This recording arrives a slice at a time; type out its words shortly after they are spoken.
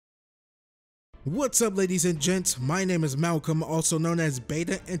What's up, ladies and gents? My name is Malcolm, also known as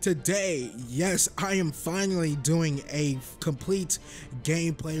Beta, and today, yes, I am finally doing a complete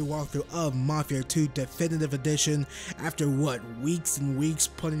gameplay walkthrough of Mafia 2 Definitive Edition. After what, weeks and weeks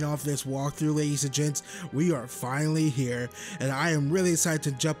putting off this walkthrough, ladies and gents, we are finally here, and I am really excited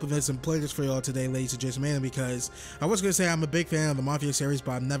to jump with this and play this for y'all today, ladies and gents, mainly because I was going to say I'm a big fan of the Mafia series,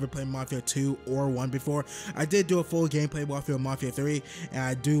 but I've never played Mafia 2 or 1 before. I did do a full gameplay walkthrough of Mafia 3, and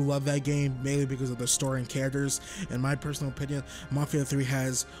I do love that game, mainly because of the story and characters. In my personal opinion, Mafia 3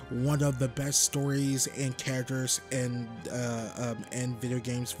 has one of the best stories and characters in video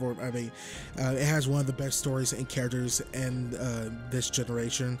games. It has one of the best stories and characters in this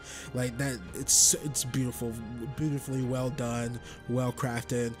generation. Like that, it's beautiful, beautifully well done, well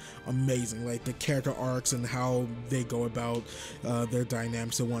crafted, amazing. Like the character arcs and how they go about their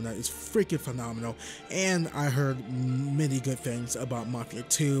dynamics and whatnot is freaking phenomenal. And I heard many good things about Mafia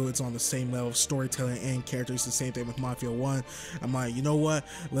 2. It's on the same level of storytelling and characters, the same thing with Mafia 1. I'm like, you know what,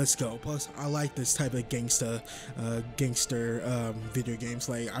 let's go. Plus I like this type of gangster video games.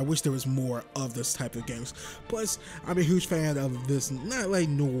 Like I wish there was more of this type of games. Plus I'm a huge fan of this, not like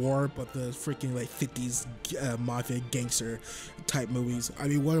noir, but the freaking like 50s mafia gangster type movies. I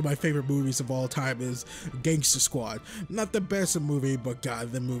mean, one of my favorite movies of all time is Gangster Squad. Not the best movie, but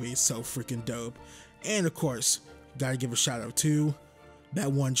god, the movie is so freaking dope. And of course, gotta give a shout out to that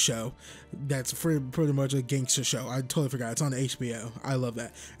one show that's pretty much a gangster show. I totally forgot. It's on HBO. I love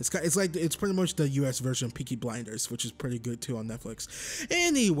that. It's pretty much the US version of Peaky Blinders, which is pretty good too on Netflix.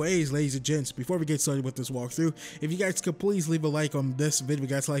 Anyways, ladies and gents, before we get started with this walkthrough, if you guys could please leave a like on this video, if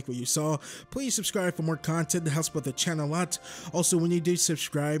you guys like what you saw, please subscribe for more content. It helps with the channel a lot. Also, when you do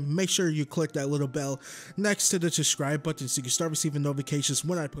subscribe, make sure you click that little bell next to the subscribe button so you can start receiving notifications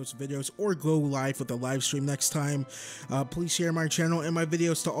when I post videos or go live with a live stream next time. Please share my channel and my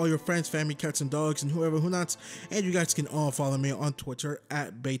videos to all your friends, family, cats and dogs, and whoever who nots. And you guys can all follow me on Twitter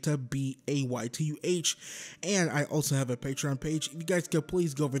at Baytuh, Baytuh. And I also have a Patreon page. If you guys could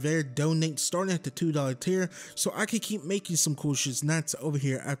please go over there, donate starting at the $2 tier so I can keep making some cool shit nuts over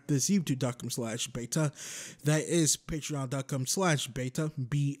here at this youtube.com/Baytuh. That is patreon.com/Baytuh,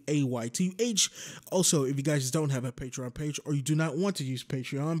 Baytuh. Also, if you guys don't have a Patreon page or you do not want to use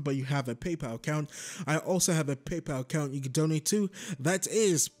Patreon but you have a PayPal account, I also have a PayPal account you can donate to. That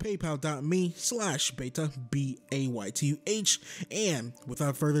is paypal.me/Baytuh, Baytuh. And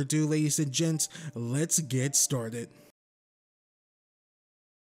without further ado, ladies and gents, let's get started.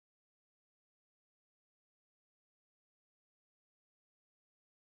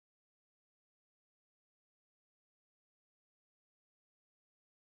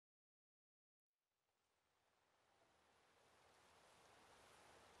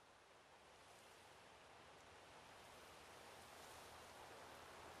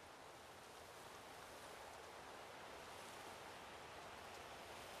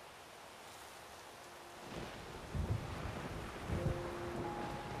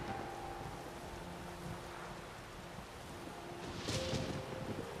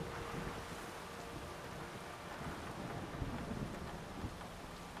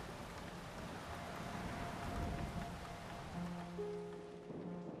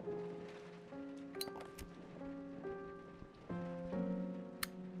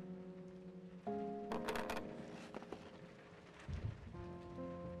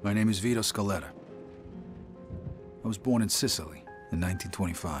 My name is Vito Scaletta. I was born in Sicily in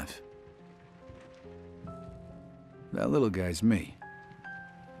 1925. That little guy's me.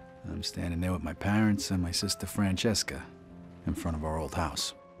 I'm standing there with my parents and my sister Francesca in front of our old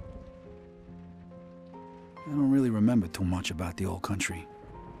house. I don't really remember too much about the old country,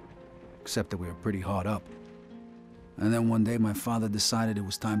 except that we were pretty hard up. And then one day my father decided it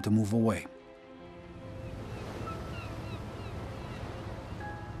was time to move away.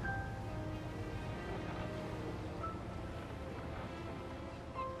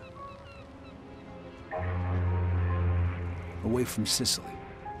 Away from Sicily,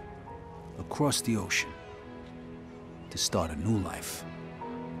 across the ocean, to start a new life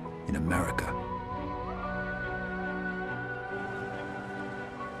in America.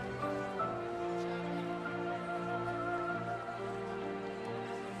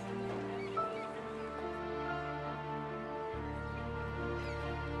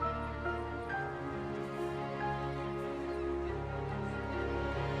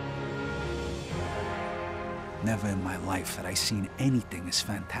 Never in my life had I seen anything as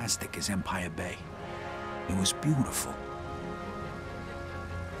fantastic as Empire Bay. It was beautiful.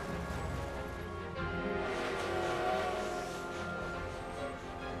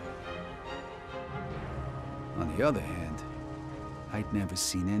 On the other hand, I'd never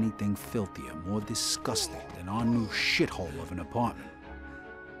seen anything filthier, more disgusting than our new shithole of an apartment.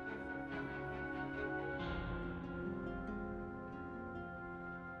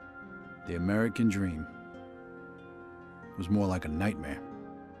 The American dream was more like a nightmare.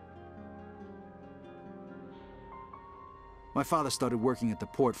 My father started working at the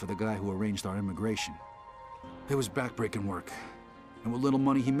port for the guy who arranged our immigration. It was backbreaking work, and what little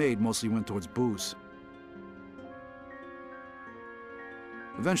money he made mostly went towards booze.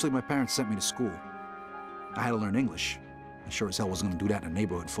 Eventually, my parents sent me to school. I had to learn English. I sure as hell wasn't gonna do that in a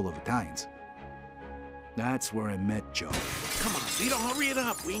neighborhood full of Italians. That's where I met Joe. Come on, Vito, hurry it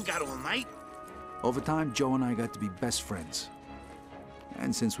up. We ain't got all night. Over time, Joe and I got to be best friends.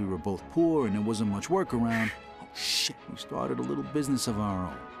 And since we were both poor and there wasn't much work around, oh shit, we started a little business of our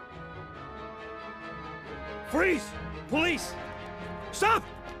own. Freeze! Police! Stop!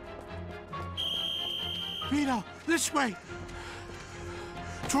 Vito, this way.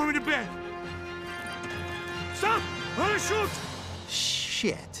 Throw me to bed. Stop! I'm gonna shoot!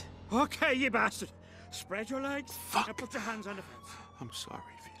 Shit. Okay, you bastard. Spread your legs. Fuck. Now put your hands on the fence. I'm sorry,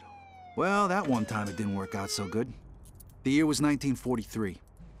 Vito. Well, that one time it didn't work out so good. The year was 1943.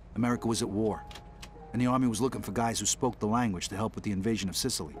 America was at war. And the army was looking for guys who spoke the language to help with the invasion of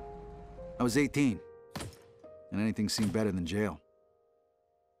Sicily. I was 18. And anything seemed better than jail.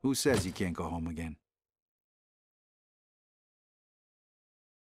 Who says you can't go home again?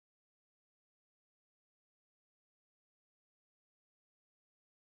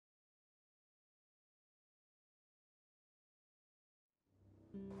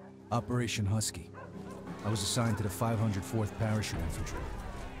 Operation Husky. I was assigned to the 504th Parachute Infantry.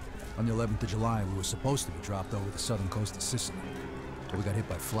 On the 11th of July, we were supposed to be dropped over the southern coast of Sicily, but we got hit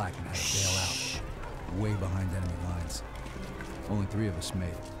by flak and had to bail out, way behind enemy lines. Only 3 of us made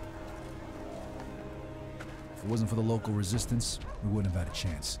it. If it wasn't for the local resistance, we wouldn't have had a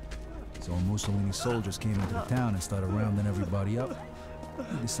chance. So when Mussolini's soldiers came into the town and started rounding everybody up,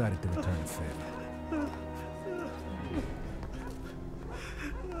 we decided to return the favor.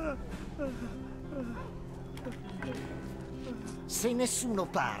 Se nessuno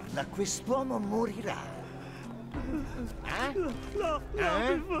parla, quest'uomo morirà. Eh? No,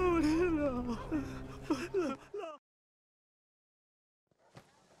 per favore, no.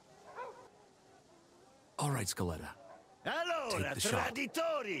 All right, Scaletta. Allora,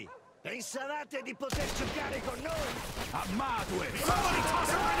 traditori! Pensavate di poter giocare con noi? Amadwe! Somebody toss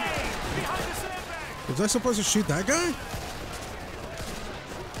a grenade! Behind the sandbag! Was I supposed to shoot that guy?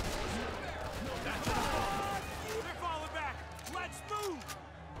 They're falling back! Let's move!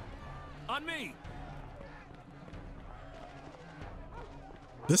 On me!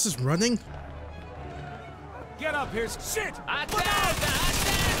 This is running? Get up, here's shit!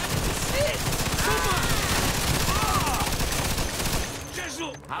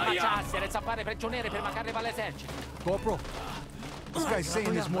 Ammacciarsi, le zappare prigionieri per mancarne all'esercito. Corporal, this guy's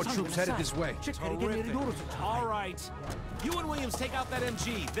saying there's more troops headed this way. Terrific. All right. You and Williams take out that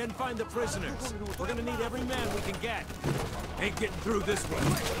MG, then find the prisoners. We're gonna need every man we can get. Ain't getting through this way.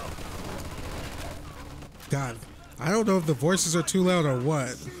 God, I don't know if the voices are too loud or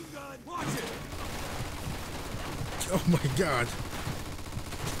what. Watch it. Oh my God.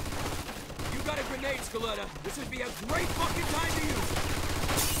 You got a grenade, Scaletta. This would be a great fucking time to use it.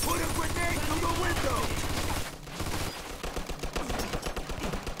 Put a grenade through the window!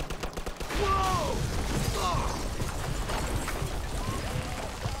 Whoa! Oh.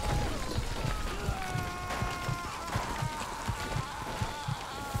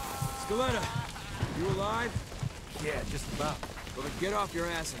 Scaletta, you alive? Yeah, just about. Well, then get off your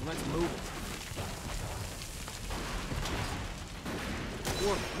ass and let's move it.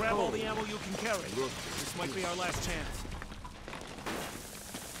 Grab all the ammo you can carry. This might be our last chance.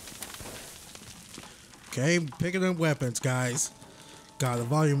 Okay, picking up weapons, guys. God, the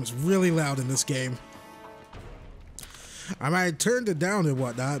volume is really loud in this game. I might have turned it down and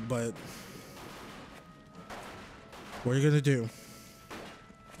whatnot, but what are you gonna do?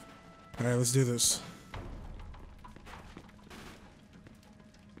 All right, let's do this.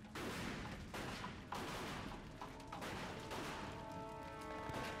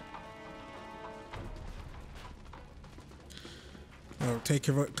 Oh, take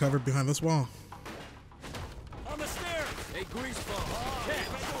cover behind this wall. On the stairs! Hey, Greaseball.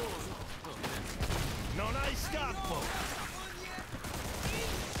 Non hai scappo!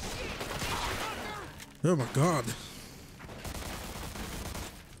 Oh my God.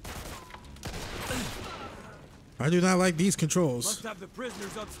 I do not like these controls. Must have the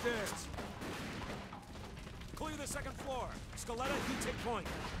prisoners upstairs. Clear the second floor. Scaletta, you take point.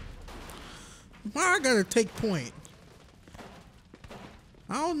 Why I gotta take point?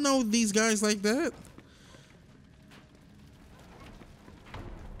 I don't know these guys like that.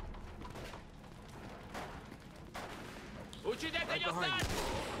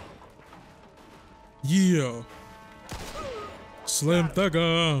 Yeah. Slim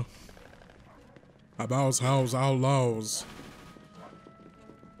Thugger. About house outlaws.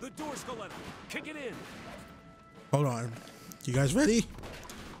 The door's gonna let him. Kick it in. Hold on. You guys ready?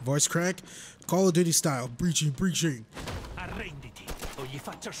 Voice crack. Call of Duty style. Breaching, breaching. Arrenditi o gli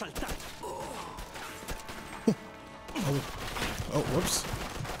faccio saltare. Oh, whoops.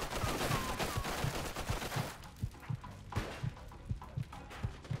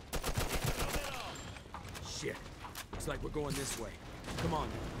 Shit. Looks like we're going this way. Come on.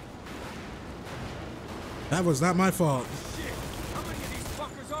 That was not my fault. Shit. How many of these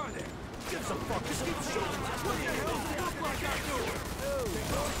fuckers are there? Give some fuck. Just keep shooting. What the hell do you look like I'm doing?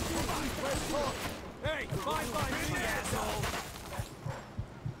 Hey, bye-bye, me, asshole.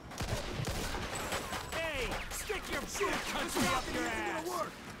 Hey, stick your shit country up your ass. Gonna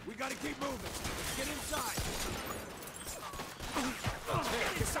work. We gotta keep moving. Let's get inside.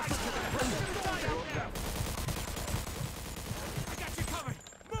 Get inside. I got you covered.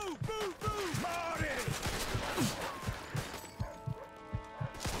 Move, move, move. Party.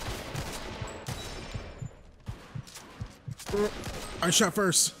 I shot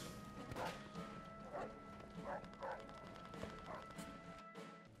first.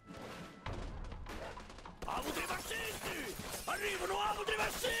 Arrivano altri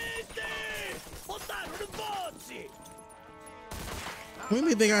fascisti! Ottaru the bozzi! When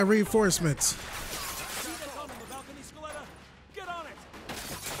do they got reinforcements? See they come on the balcony, Scaletta? Get on it.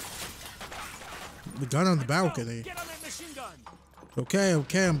 The gun on the Let's go. balcony. Get on that machine gun. Okay,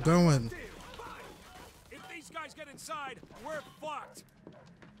 okay, I'm going. If these guys get inside, we're fucked.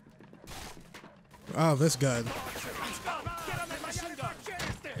 Oh, this gun. Let's go. Get on that machine gun.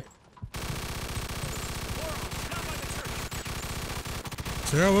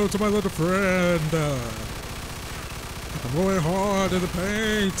 Say hello to my little friend. I'm going hard in the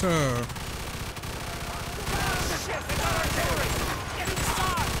paint. Shit, they got artillery. Get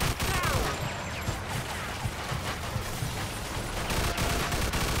inside now.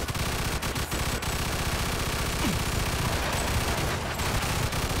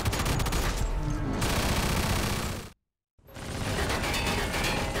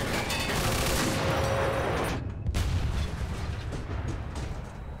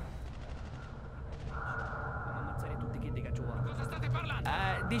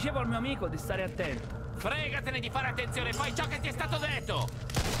 Dicevo al mio amico di stare attento. Fregatene di fare attenzione, fai ciò che ti è stato detto!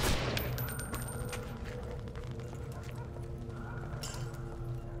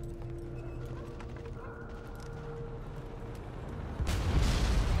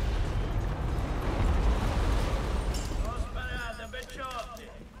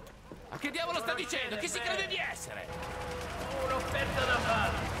 Ma che diavolo sta dicendo? Chi si crede di essere? Un'offerta da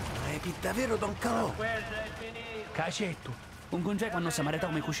fare! Ma è davvero Don Calò? Cacetto. Un congeco quando si marita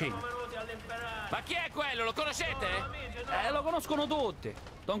come cucina. Ma chi è quello? Lo conoscete? Lo conoscono tutti.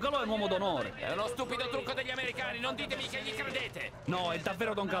 Don Calò è un uomo d'onore. È uno stupido trucco degli americani, non ditemi che gli credete! No, è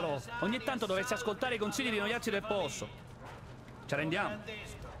davvero Don Calò. Ogni tanto dovresti ascoltare i consigli di noiazzi del posto. Ci rendiamo?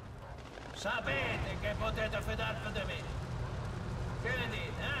 Sapete che potete fidarvi di me. Che ne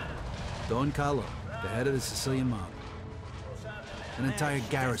dite, eh? Don Carlo, the head of the Sicilian mob. An entire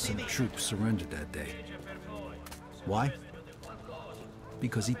garrison of troops surrendered that day. Why?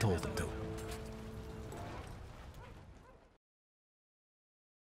 Because he told them to.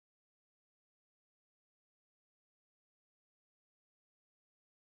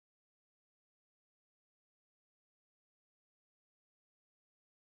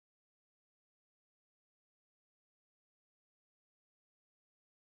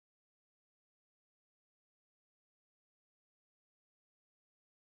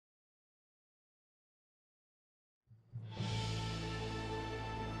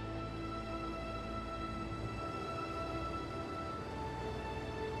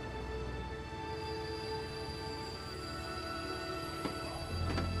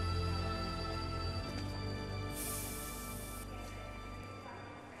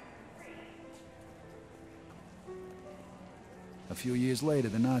 A few years later,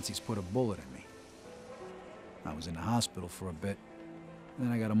 the Nazis put a bullet in me. I was in the hospital for a bit, and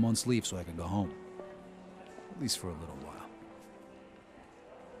then I got a month's leave so I could go home. At least for a little while.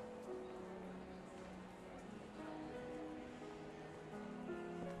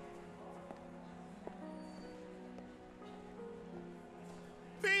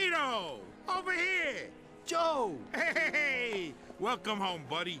 Vito! Over here! Joe! Hey! Welcome home,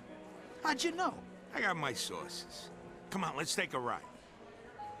 buddy. How'd you know? I got my sources. Come on, let's take a ride.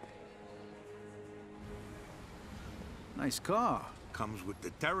 Nice car. Comes with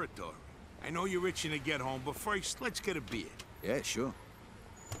the territory. I know you're itching to get home, but first, let's get a beer. Yeah, sure.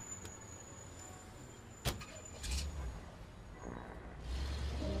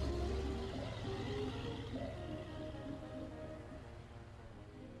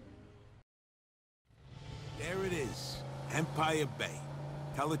 There it is. Empire Bay.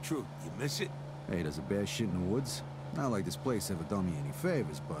 Tell the truth, you miss it? Hey, does a bear shit in the woods? Not like this place ever done me any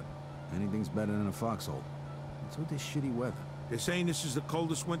favors, but anything's better than a foxhole. What's with this shitty weather? They're saying this is the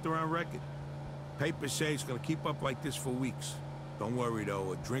coldest winter on record. Papers say it's gonna keep up like this for weeks. Don't worry,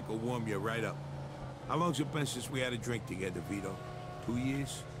 though. A drink will warm you right up. How long's it been since we had a drink together, Vito? 2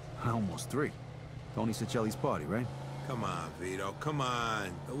 years? Almost 3. Tony Cicelli's party, right? Come on, Vito, come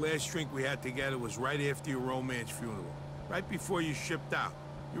on. The last drink we had together was right after your romance funeral. Right before you shipped out.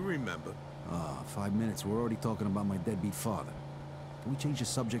 You remember. 5 minutes. We're already talking about my deadbeat father. Can we change the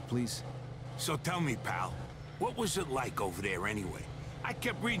subject, please? So tell me, pal, what was it like over there anyway? I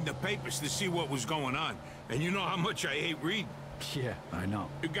kept reading the papers to see what was going on, and you know how much I hate reading. Yeah, I know.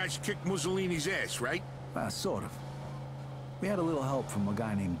 You guys kicked Mussolini's ass, right? Sort of. We had a little help from a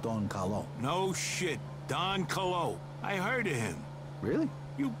guy named Don Carlo. No shit, Don Carlo. I heard of him. Really?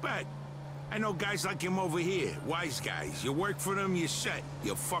 You bet. I know guys like him over here, wise guys. You work for them, you're set.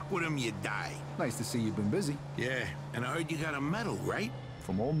 You fuck with them, you die. Nice to see you've been busy. Yeah, and I heard you got a medal, right?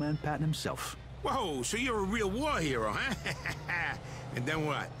 From old man Patton himself. Whoa, so you're a real war hero, huh? And then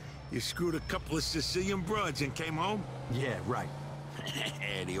what? You screwed a couple of Sicilian broads and came home? Yeah, right.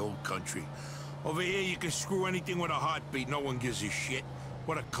 The old country. Over here, you can screw anything with a heartbeat. No one gives a shit.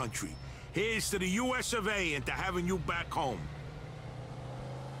 What a country. Here's to the US of A and to having you back home.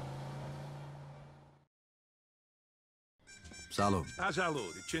 Salud.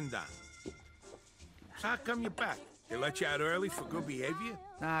 Salud, the chin down. So how come you're back? They let you out early for good behavior?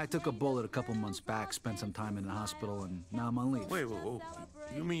 Nah, I took a bullet a couple months back, spent some time in the hospital, and now I'm on leave. Wait,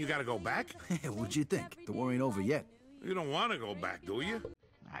 you mean you gotta go back? What'd you think? The war ain't over yet. You don't want to go back, do you?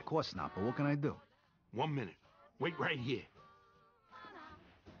 Nah, of course not, but what can I do? 1 minute. Wait right here.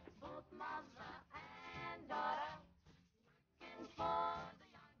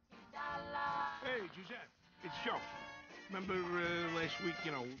 Hey, Giuseppe, it's Joe. Remember last week,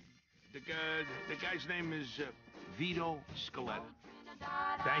 you know, the guy's name is Vito Scaletta.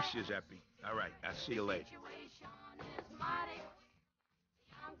 Thanks, Giuseppe. All right, I'll see you later.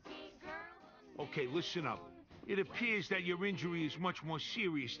 Okay, listen up. It appears that your injury is much more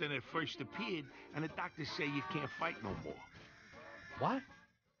serious than it first appeared, and the doctors say you can't fight no more. What?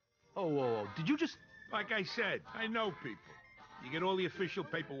 Oh, whoa, whoa. Did you just... Like I said, I know people. You get all the official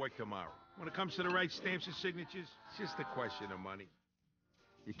paperwork tomorrow. When it comes to the right stamps and signatures, it's just a question of money.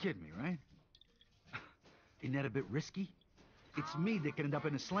 You're kidding me, right? Isn't that a bit risky? It's me that can end up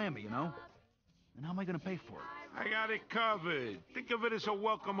in a slammer, you know? And how am I gonna pay for it? I got it covered. Think of it as a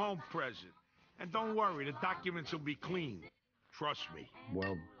welcome home present. And don't worry, the documents will be clean. Trust me.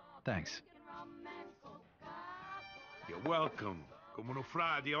 Well, thanks. You're welcome. Como no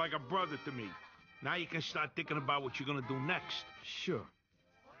frade, you're like a brother to me. Now you can start thinking about what you're gonna do next. Sure.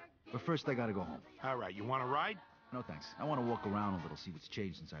 But first I gotta go home. All right, you wanna ride? No thanks. I wanna walk around a little, see what's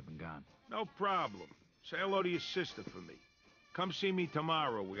changed since I've been gone. No problem. Say hello to your sister for me. Come see me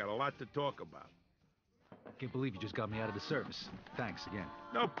tomorrow. We got a lot to talk about. I can't believe you just got me out of the service. Thanks again.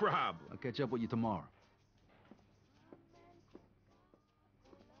 No problem. I'll catch up with you tomorrow.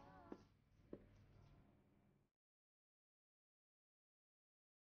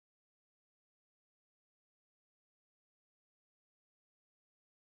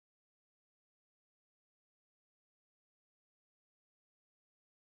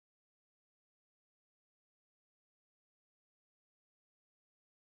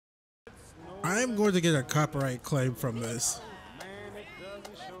 I'm going to get a copyright claim from this.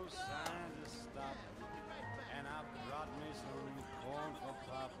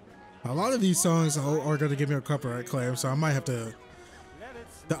 A lot of these songs are going to give me a copyright claim, so I might have to...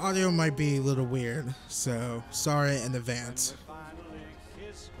 The audio might be a little weird, so sorry in advance.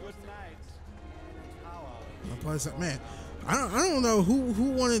 Man, I don't know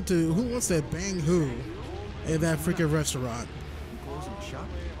who wants to bang who in that freaking restaurant. Closing the shop?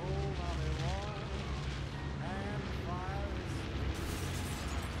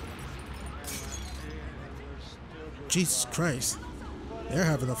 Jesus Christ. They're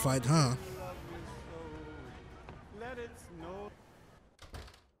having a fight, huh?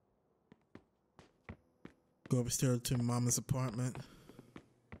 Go upstairs to Mama's apartment.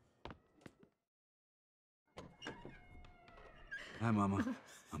 Hi, Mama.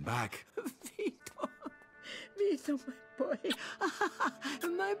 I'm back. Vito, Vito, my boy.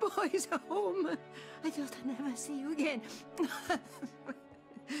 My boy's home. I thought I'd never see you again.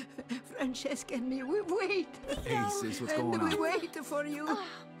 Francesca and me, we wait. Hey, sis, what's going and on? we wait for you.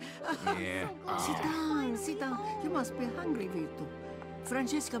 Yeah. Sit down. You must be hungry, Vito.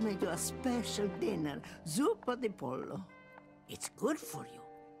 Francesca made you a special dinner, zuppa di pollo. It's good for you.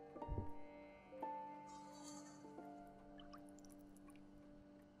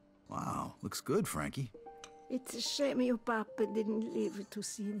 Wow, looks good, Frankie. It's a shame your papa didn't live to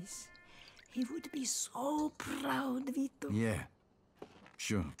see this. He would be so proud, Vito. Yeah,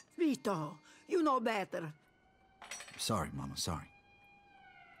 sure. Vito, you know better. Sorry, Mama, sorry.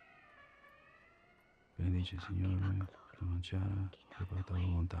 Benedice Signore, la mangiara, che porta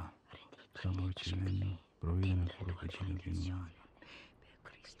volontà. Salvo il cielo, provvide nel fuoco vicino che non hai.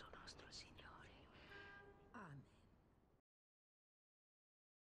 Per Cristo nostro Signore. Amen.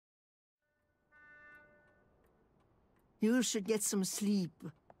 You should get some sleep.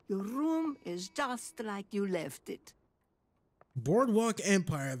 Your room is just like you left it. Boardwalk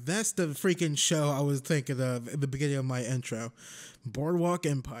Empire. That's the freaking show I was thinking of in the beginning of my intro. Boardwalk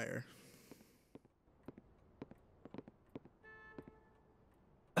Empire.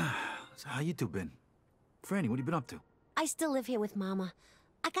 So how you two been? Franny, what have you been up to? I still live here with Mama.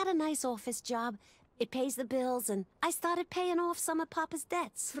 I got a nice office job. It pays the bills, and I started paying off some of Papa's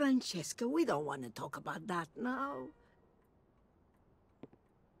debts. Francesca, we don't want to talk about that now.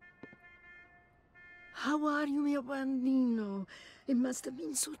 How are you, mio bambino? It must have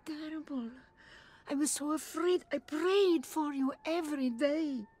been so terrible. I was so afraid. I prayed for you every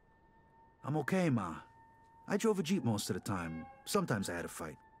day. I'm okay, Ma. I drove a Jeep most of the time. Sometimes I had a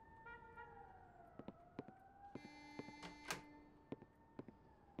fight.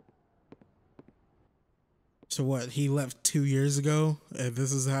 So what, he left 2 years ago, and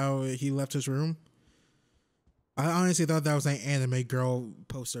this is how he left his room? I honestly thought that was an anime girl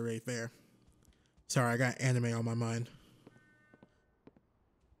poster right there. Sorry, I got anime on my mind.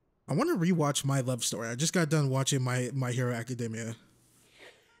 I want to rewatch My Love Story. I just got done watching My Hero Academia.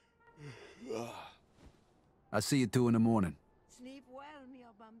 I'll see you 2 in the morning. Sleep well, mio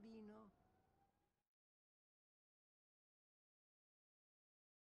bambino.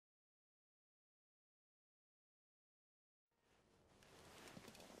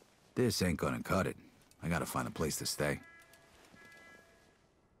 This ain't gonna cut it. I gotta find a place to stay.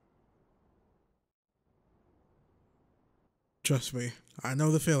 Trust me, I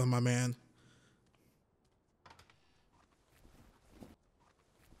know the feeling, my man.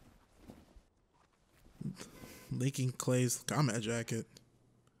 Leaking Clay's combat jacket.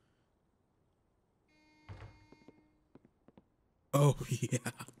 Oh, yeah.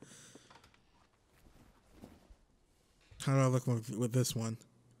 How do I look with this one?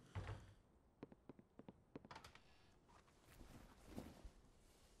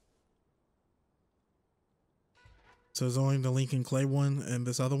 So it's only the Lincoln Clay one and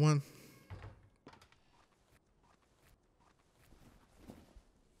this other one?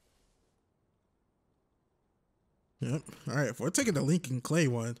 Yep. Alright, if we're taking the Lincoln Clay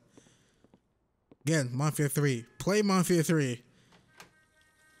one. Again, Mafia 3. Play Mafia 3.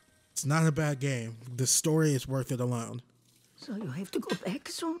 It's not a bad game. The story is worth it alone. So you have to go back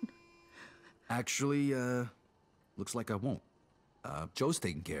soon? Actually, looks like I won't. Joe's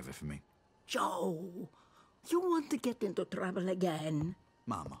taking care of it for me. Joe, you want to get into trouble again?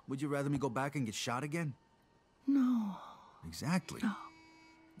 Mama, would you rather me go back and get shot again? No. Exactly. No.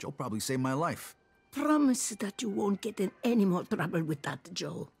 Joe probably saved my life. Promise that you won't get in any more trouble with that,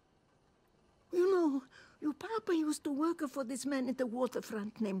 Joe. You know, your papa used to work for this man at the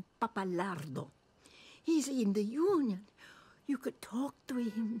waterfront named Papalardo. He's in the union. You could talk to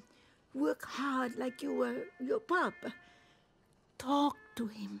him, work hard like you were your papa. Talk to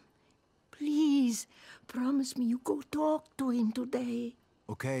him. Please, promise me you go talk to him today.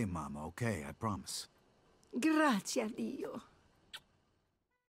 Okay, Mama, okay, I promise. Grazie a Dio.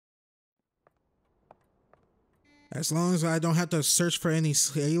 As long as I don't have to search for any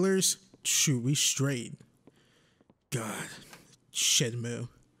sailors, shoot, we straight. God, Shenmue.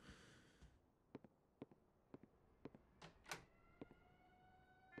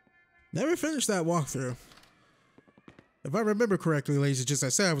 Never finished that walkthrough. If I remember correctly, ladies and gents, I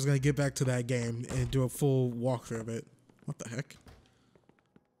said I was going to get back to that game and do a full walkthrough of it. What the heck?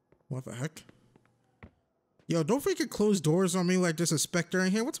 What the heck? Yo, don't freaking close doors on me like there's a specter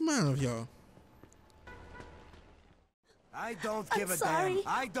in here. What's the matter with y'all? I don't give a sorry. damn.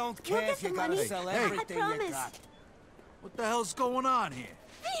 I don't care if you gotta money. sell I everything you promise. got. What the hell's going on here?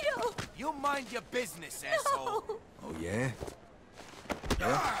 Vito! You mind your business, asshole. No! Oh, yeah?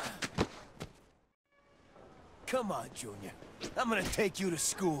 Come on, Junior. I'm gonna take you to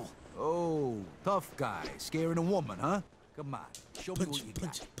school. Oh, tough guy. Scaring a woman, huh? Come on. Show me what you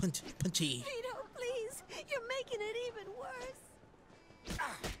got. Punchy. Vito, please. You're making it even worse.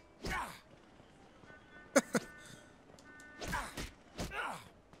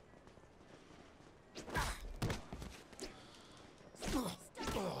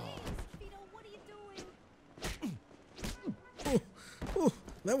 Oh,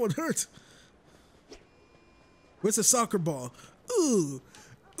 that one hurt. Where's the soccer ball? Ooh.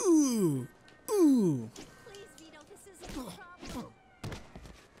 Please, Vito, this isn't a problem.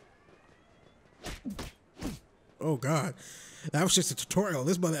 Oh God, that was just a tutorial.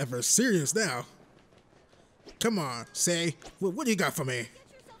 This mother ever is serious now. Come on, say, what do you got for me?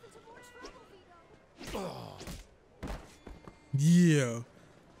 Yeah,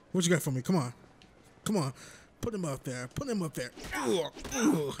 what you got for me? Come on, put him up there.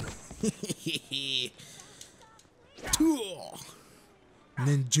 Ooh.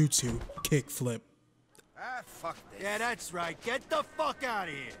 Ninjutsu kickflip. Ah, fuck this. Yeah, that's right. Get the fuck out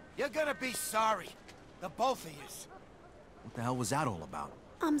of here. You're gonna be sorry. The both of yous. What the hell was that all about?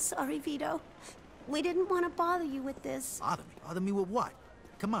 I'm sorry, Vito. We didn't want to bother you with this. Bother me? Bother me with what?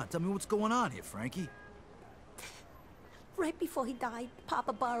 Come on, tell me what's going on here, Frankie. Right before he died,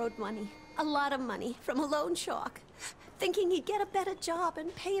 Papa borrowed money. A lot of money from a loan shark. Thinking he'd get a better job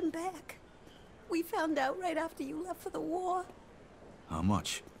and pay him back. We found out right after you left for the war. How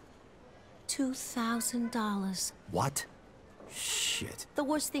much? $2,000. What? Shit. The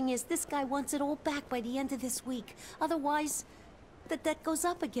worst thing is, this guy wants it all back by the end of this week. Otherwise, the debt goes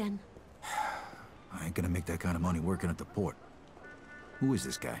up again. I ain't gonna make that kind of money working at the port. Who is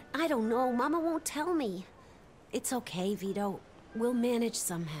this guy? I don't know. Mama won't tell me. It's okay, Vito. We'll manage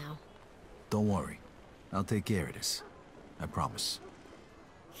somehow. Don't worry. I'll take care of this. I promise.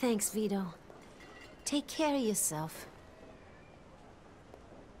 Thanks, Vito. Take care of yourself.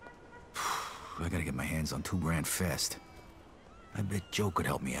 I gotta get my hands on $2 grand fast. I bet Joe could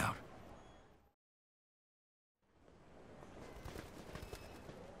help me out.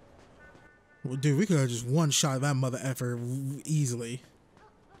 Well, dude, we could have just one-shot that mother effer easily.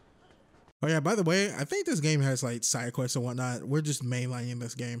 Oh yeah, by the way, I think this game has like side quests and whatnot. We're just mainlining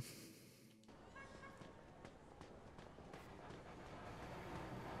this game.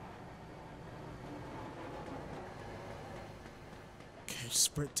 Okay,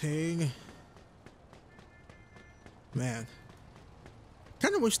 sprinting. Man.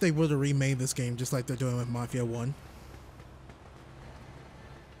 Kind of wish they would have remade this game just like they're doing with Mafia 1.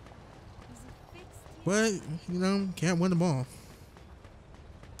 But, you know, can't win them all.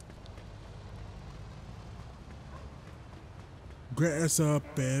 Grass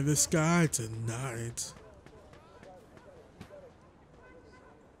up in the sky tonight.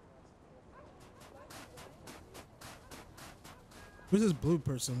 Who's this blue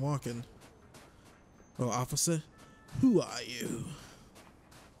person walking? Oh, officer? Who are you?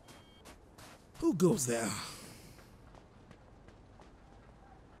 Who goes there?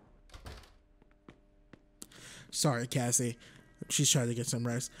 Sorry, Cassie. She's trying to get some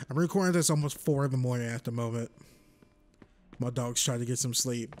rest. I'm recording this almost 4 in the morning at the moment. My dog's trying to get some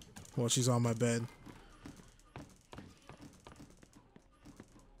sleep while she's on my bed.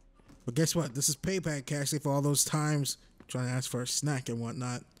 But guess what? This is payback, Cassie, for all those times trying to ask for a snack and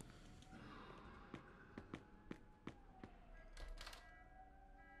whatnot.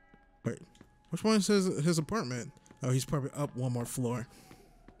 Wait, which one is his apartment? Oh, he's probably up one more floor.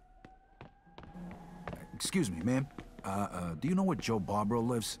 Excuse me, ma'am. Do you know where Joe Barbaro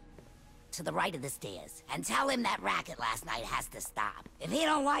lives? To the right of the stairs. And tell him that racket last night has to stop. If he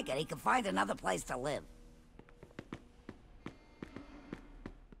don't like it, he can find another place to live.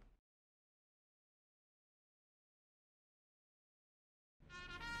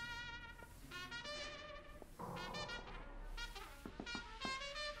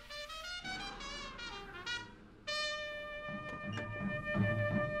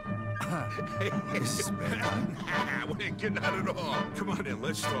 This is bedtime. We ain't getting out at all. Come on in,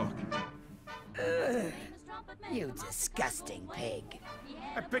 let's talk. You disgusting pig.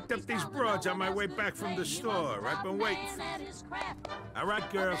 I picked up these broads on my way back from the store. I've been waiting. All right,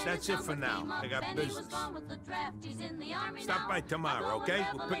 girls, that's it for now. I got business. Stop by tomorrow, okay?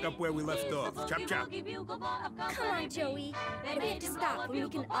 We'll pick up where we left off. Chop, chop. Come on, Joey. Why do we have to stop when we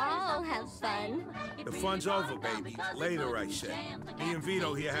can all have fun? The fun's over, baby. Later, I said. Me and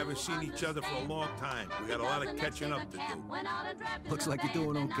Vito here haven't seen each other for a long time. We got a lot of catching up to do. Looks like you're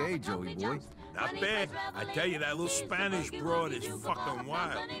doing okay, Joey boy. Not bad. I tell you, that little Spanish broad is fucking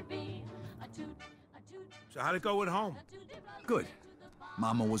wild. So how'd it go at home? Good.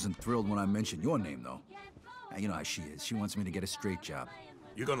 Mama wasn't thrilled when I mentioned your name, though. You know how she is. She wants me to get a straight job.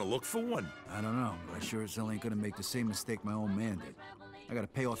 You gonna look for one? I don't know, but I sure as hell ain't gonna make the same mistake my old man did. I gotta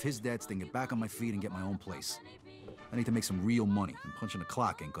pay off his debts, then get back on my feet and get my own place. I need to make some real money, and punching the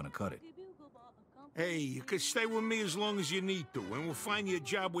clock ain't gonna cut it. Hey, you can stay with me as long as you need to, and we'll find you a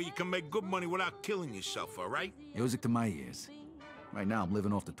job where you can make good money without killing yourself, all right? Music to my ears. Right now, I'm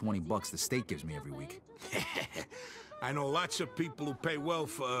living off the 20 bucks the state gives me every week. I know lots of people who pay well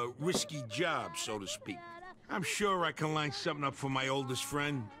for a risky job, so to speak. I'm sure I can line something up for my oldest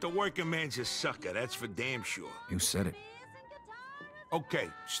friend. The working man's a sucker, that's for damn sure. You said it. Okay,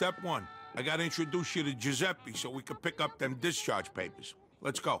 step one. I gotta introduce you to Giuseppe so we can pick up them discharge papers.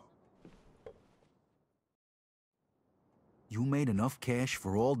 Let's go. You made enough cash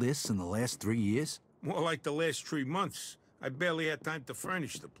for all this in the last 3 years? More like the last 3 months. I barely had time to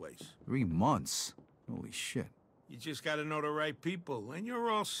furnish the place. 3 months? Holy shit. You just gotta know the right people, and you're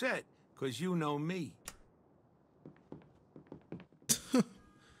all set, 'cause you know me.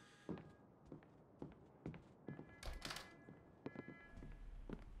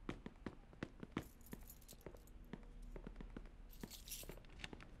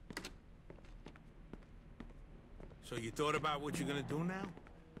 So you thought about what you're gonna do now?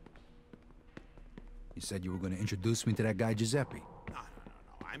 You said you were gonna introduce me to that guy Giuseppe. No.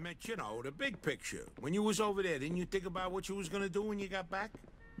 I meant, you know, the big picture. When you was over there, didn't you think about what you was gonna do when you got back?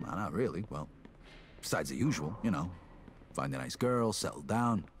 No, not really. Well, besides the usual, you know. Find a nice girl, settle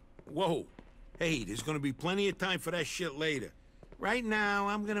down. Whoa. Hey, there's gonna be plenty of time for that shit later. Right now,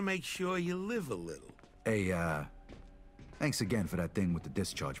 I'm gonna make sure you live a little. Hey, thanks again for that thing with the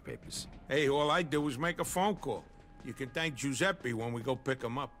discharge papers. Hey, all I did was make a phone call. You can thank Giuseppe when we go pick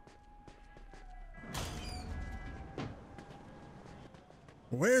him up.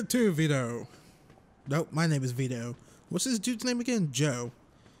 Where to, Vito? Nope, my name is Vito. What's this dude's name again? Joe.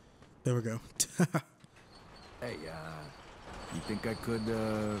 There we go. Hey, you think I could,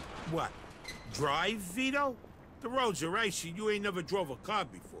 What? Drive, Vito? The roads are icy. You ain't never drove a car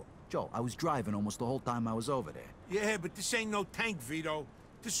before. Joe, I was driving almost the whole time I was over there. Yeah, but this ain't no tank, Vito.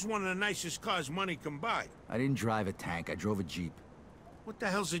 This is one of the nicest cars money can buy. I didn't drive a tank. I drove a Jeep. What the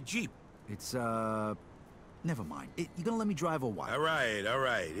hell's a Jeep? It's, never mind. You gonna let me drive or what? All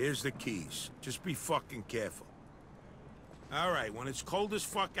right. Here's the keys. Just be fucking careful. All right, when it's cold as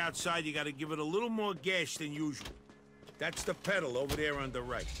fuck outside, you gotta give it a little more gas than usual. That's the pedal over there on the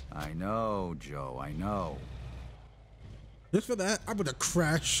right. I know, Joe, I know. Just for that, I'm gonna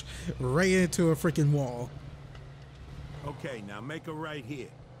crash right into a freaking wall. Okay, now make a right here.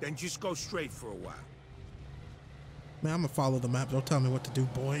 Then just go straight for a while. Man, I'm gonna follow the map. Don't tell me what to do,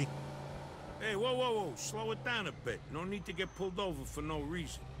 boy. Hey, whoa. Slow it down a bit. No need to get pulled over for no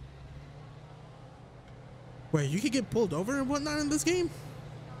reason. Wait, you can get pulled over and whatnot in this game?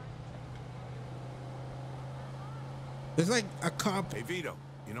 It's like a cop. Hey, Vito,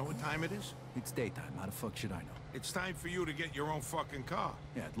 you know what time it is? It's daytime. How the fuck should I know? It's time for you to get your own fucking car.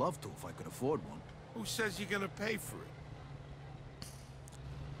 Yeah, I'd love to if I could afford one. Who says you're gonna pay for it?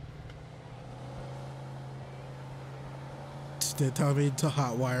 They're telling me to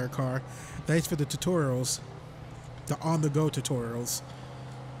hotwire a car. Thanks for the tutorials. The on-the-go tutorials.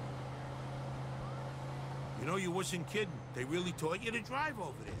 You know, you wasn't kidding. They really taught you to drive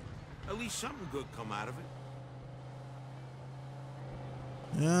over there. At least something good come out of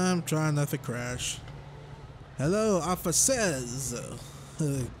it. I'm trying not to crash. Hello, officers.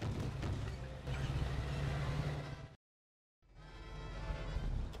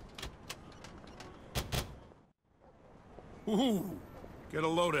 Ooh, get a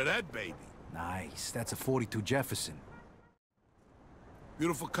load of that baby. Nice. That's a 42 Jefferson.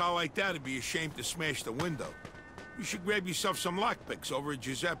 Beautiful car like that would be ashamed to smash the window. You should grab yourself some lockpicks over at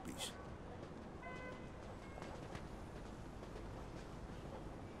Giuseppe's.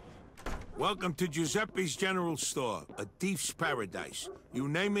 Welcome to Giuseppe's General Store, a thief's paradise. You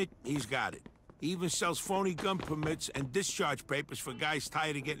name it, he's got it. He even sells phony gun permits and discharge papers for guys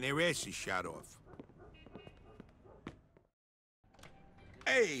tired of getting their asses shot off.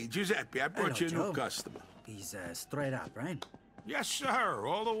 Hey, Giuseppe, I brought you a new customer. He's straight up, right? Yes, sir,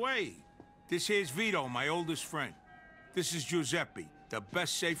 all the way. This here's Vito, my oldest friend. This is Giuseppe, the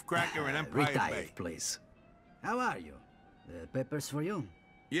best safe cracker in Empire Bay. Retired, please. How are you? The papers for you?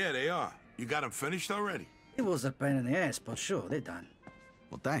 Yeah, they are. You got them finished already? It was a pain in the ass, but sure, they're done.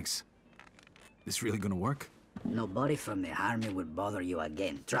 Well, thanks. This really gonna work? Nobody from the army will bother you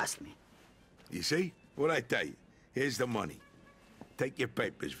again, trust me. You see? What'd I tell you? Here's the money. Take your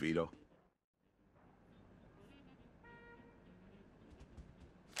papers, Vito.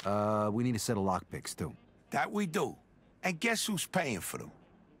 We need a set of lockpicks, too. That we do. And guess who's paying for them?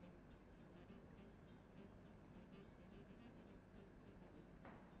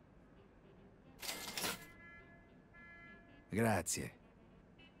 Grazie.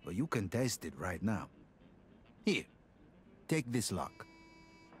 Well, you can test it right now. Here, take this lock.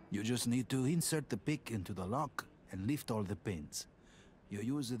 You just need to insert the pick into the lock and lift all the pins. You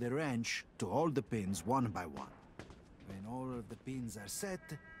use the wrench to hold the pins one by one. When all of the pins are set,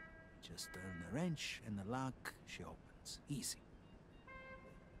 just turn the wrench and the lock, she opens. Easy.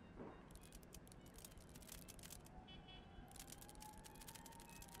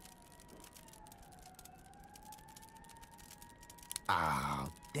 Ah,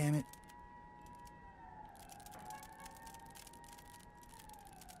 damn it.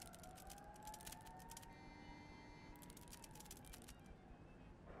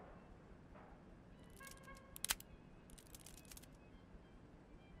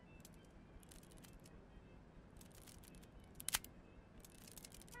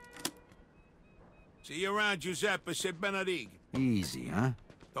 See you around, Giuseppe. Say Benedict. Easy, huh?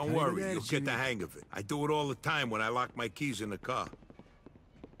 Don't worry, you'll get the hang of it. I do it all the time when I lock my keys in the car.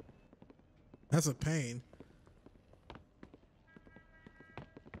 That's a pain.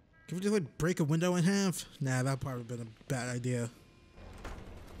 Can we just like break a window in half? Nah, that'd probably been a bad idea.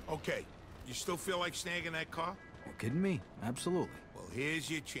 Okay, you still feel like snagging that car? You kidding me? Absolutely. Well, here's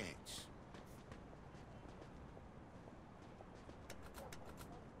your chance.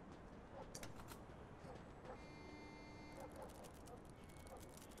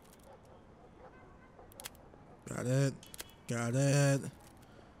 Got it. Got it.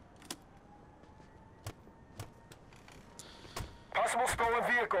 Possible stolen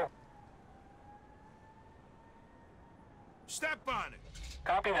vehicle. Step on it.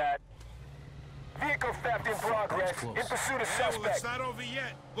 Copy that. Vehicle theft in progress. In pursuit of suspect. Well, it's not over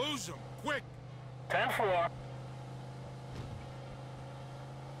yet. Lose him. Quick. 10-4.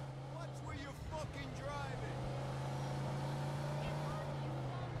 Watch where you're fucking driving.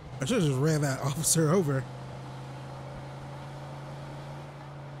 I should have just ran that officer over.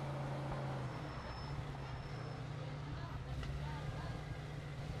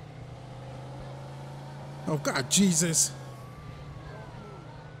 Oh God, Jesus.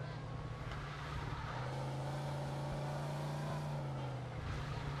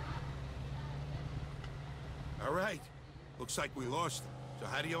 All right. Looks like we lost him. So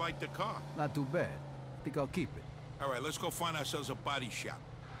how do you like the car? Not too bad. Think I'll keep it. All right, let's go find ourselves a body shop.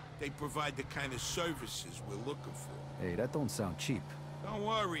 They provide the kind of services we're looking for. Hey, that don't sound cheap. Don't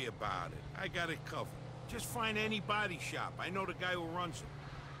worry about it. I got it covered. Just find any body shop. I know the guy who runs it.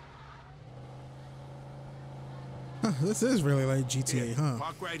 Huh, this is really like GTA, Here, huh?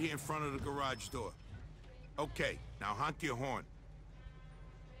 Park right here in front of the garage door. Okay, now honk your horn.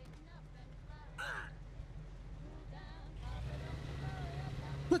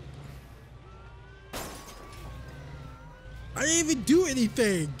 What? I didn't even do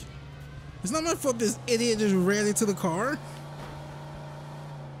anything. It's not my fault this idiot just ran into the car.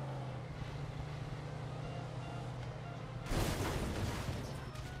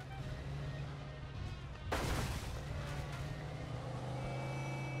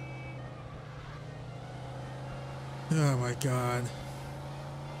 Oh my God.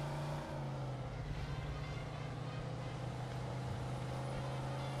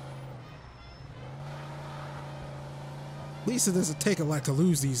 At least it doesn't take a lot to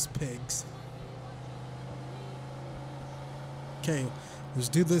lose these pigs. Okay, let's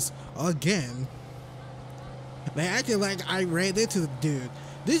do this again. They acted like I ran into the dude.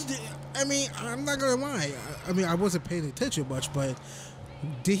 I mean, I'm not gonna lie. I mean, I wasn't paying attention much, but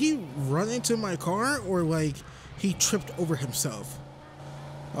did he run into my car or like he tripped over himself?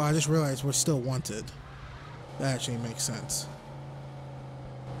 Oh, I just realized we're still wanted. That actually makes sense.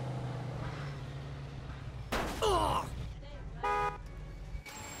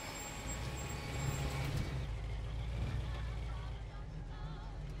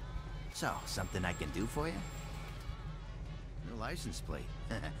 So, something I can do for you? Your license plate.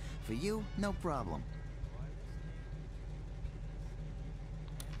 For you, no problem.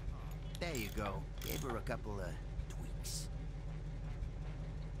 There you go. Gave her a couple of tweaks.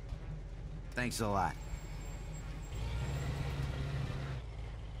 Thanks a lot.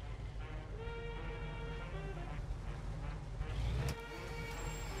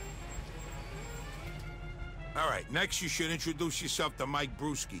 All right, next you should introduce yourself to Mike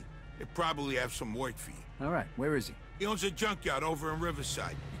Brewski. They probably have some work for you. All right, where is he? He owns a junkyard over in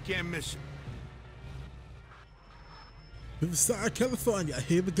Riverside. You can't miss him. Riverside, California,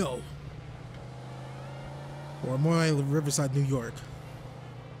 here we go. Or more like Riverside, New York.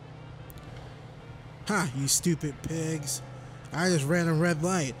 Ha, you stupid pigs. I just ran a red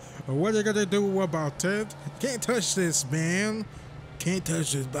light. What are you gonna do about it? Can't touch this, man. Can't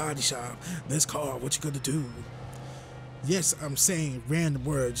touch this body shop. This car, what you gonna do? Yes, I'm saying random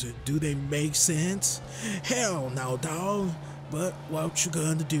words. Do they make sense? Hell no, dog. But what you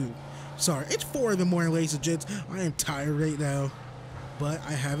gonna do? Sorry, it's 4 in the morning, ladies and gents. I am tired right now, but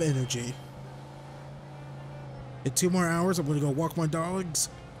I have energy. In 2 more hours, I'm gonna go walk my dogs,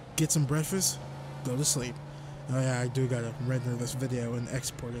 get some breakfast, go to sleep. Oh yeah, I do gotta render this video and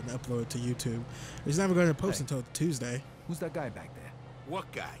export it and upload it to YouTube. It's never gonna post until Tuesday. Who's that guy back there?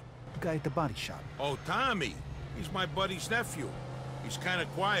 What guy? The guy at the body shop. Oh, Tommy. He's my buddy's nephew. He's kind of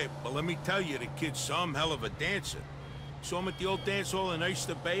quiet, but let me tell you, the kid's some hell of a dancer. Saw him at the old dance hall in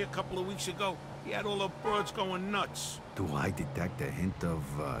Oyster Bay a couple of weeks ago. He had all the broads going nuts. Do I detect a hint of,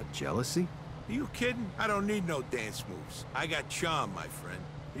 jealousy? Are you kidding? I don't need no dance moves. I got charm, my friend.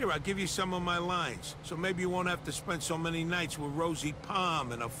 Here, I'll give you some of my lines, so maybe you won't have to spend so many nights with Rosie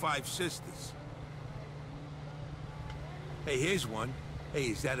Palm and her 5 sisters. Hey, here's one. Hey,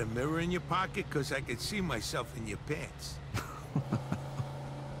 is that a mirror in your pocket? 'Cause I could see myself in your pants.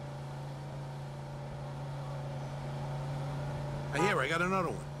 Here, I got another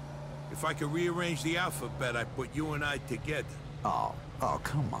one. If I could rearrange the alphabet, I'd put you and I together. Oh,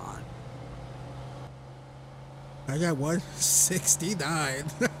 come on. I got 169.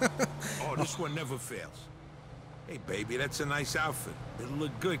 Oh, this one never fails. Hey, baby, that's a nice outfit. It'll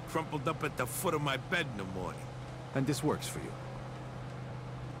look good crumpled up at the foot of my bed in the morning. And this works for you.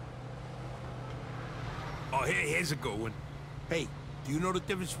 Oh, here's a good one. Hey, do you know the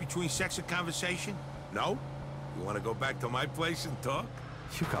difference between sex and conversation? No? You want to go back to my place and talk?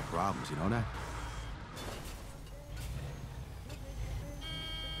 You got problems, you know that?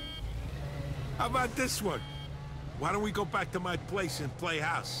 How about this one? Why don't we go back to my place and play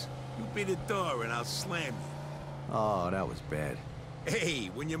house? You be the door and I'll slam you. Oh, that was bad. Hey,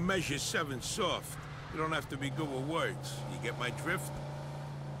 when you measure 7 soft, you don't have to be good with words. You get my drift?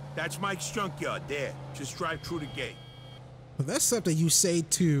 That's Mike's junkyard there. Just drive through the gate. Well, that's something you say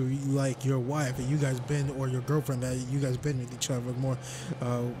to, like, your wife, and you guys been, or your girlfriend, that you guys been with each other for more,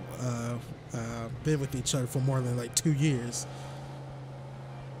 been with each other for more than like 2 years.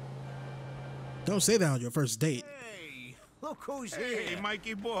 Don't say that on your first date. Hey, look who's Hey, here.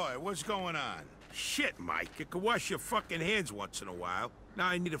 Mikey boy, what's going on? Shit, Mike, you can wash your fucking hands once in a while. Now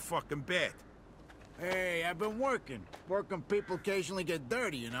I need a fucking bed. Hey, I've been working. Working people occasionally get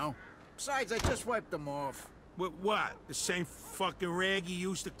dirty, you know? Besides, I just wiped them off. With what? The same fucking rag you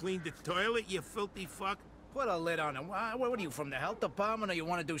used to clean the toilet, you filthy fuck? Put a lid on it. What are you, from the health department, or you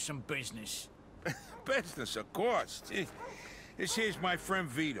want to do some business? Business, of course. This here's my friend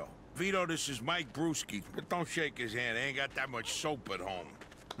Vito. Vito, this is Mike Brewski, but don't shake his hand. I ain't got that much soap at home.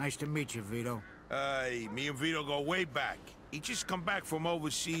 Nice to meet you, Vito. Me and Vito go way back. He just come back from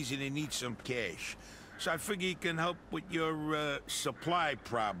overseas and he needs some cash. So I figure he can help with your, supply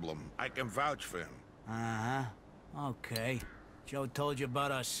problem. I can vouch for him. Uh-huh. Okay. Joe told you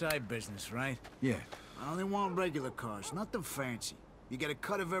about our side business, right? Yeah. I only want regular cars, nothing fancy. You get a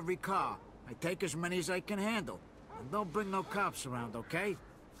cut of every car. I take as many as I can handle. And don't bring no cops around, okay?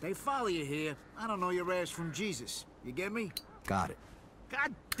 They follow you here. I don't know your ass from Jesus. You get me? Got it.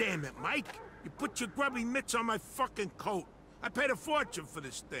 God damn it, Mike! You put your grubby mitts on my fucking coat. I paid a fortune for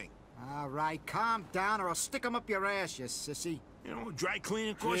this thing. All right, calm down or I'll stick 'em up your ass, you sissy. You know, dry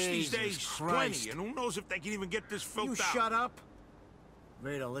cleaning costs these Jesus days Christ. plenty, and who knows if they can even get this filled You out. shut up.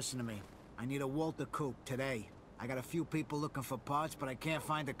 Vito, listen to me. I need a Walter coupe today. I got a few people looking for parts, but I can't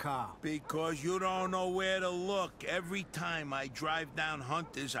find a car. Because you don't know where to look. Every time I drive down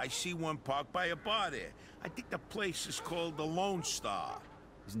Hunters, I see one parked by a bar there. I think the place is called the Lone Star.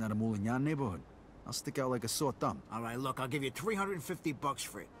 Isn't that a Moulignan neighborhood? I'll stick out like a sore thumb. All right, look, I'll give you $350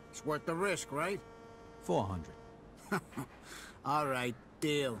 for it. It's worth the risk, right? 400. All right,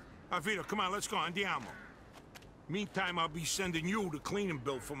 deal. Vito, come on, let's go. Andiamo. Meantime, I'll be sending you the cleaning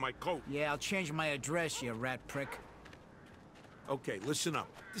bill for my coat. Yeah, I'll change my address, you rat prick. Okay, listen up.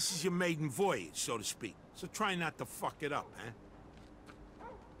 This is your maiden voyage, so to speak. So try not to fuck it up, huh?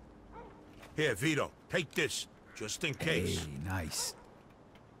 Here, Vito, take this, just in case. Hey, nice.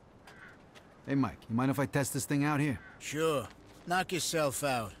 Hey, Mike, you mind if I test this thing out here? Sure. Knock yourself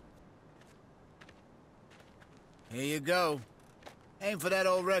out. Here you go. Aim for that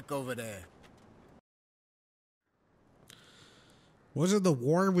old wreck over there. Wasn't the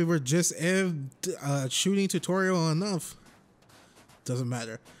war we were just in shooting tutorial enough? Doesn't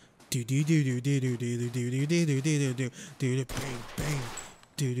matter. Do do do do do do do do do do do do do do do bang bang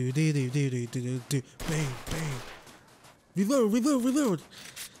do do do do do do do do bang bang. Reload, reload, reload.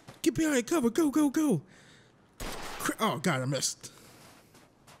 Get behind cover, go, go, go. Oh god, I missed.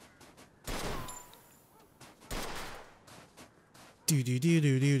 Do do do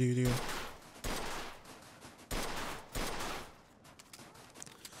do do do do.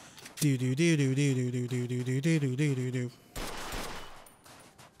 Do do do do do do do do do do do do do do.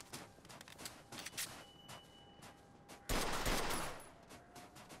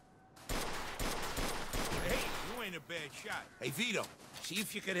 Hey, you ain't a bad shot. Hey, Vito, see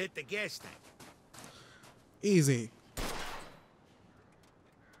if you can hit the gas tank. Easy.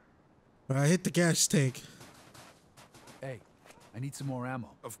 I hit the gas tank. Hey, I need some more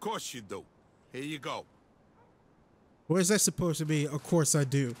ammo. Of course you do. Here you go. Where's that supposed to be? Of course I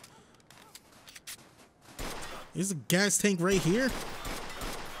do. Is a gas tank right here?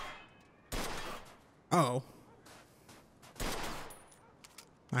 Oh.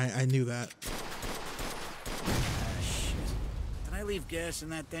 I knew that. Can I leave gas in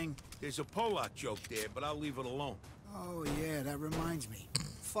that thing? There's a Polak joke there, but I'll leave it alone. Oh, yeah, that reminds me.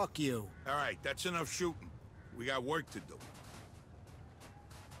 Fuck you. All right, that's enough shooting. We got work to do.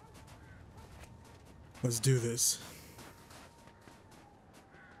 Let's do this.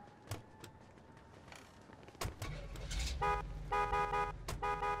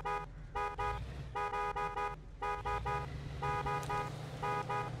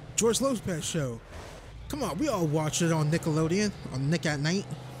 George Lopez show. Come on, we all watch it on Nickelodeon, on Nick at Night.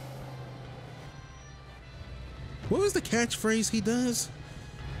 What was the catchphrase he does?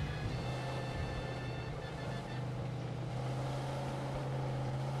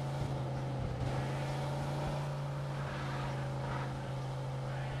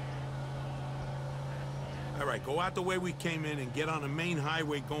 All right, go out the way we came in and get on the main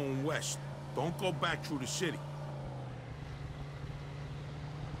highway going west. Don't go back through the city.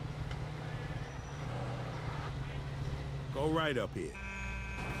 Go right up here.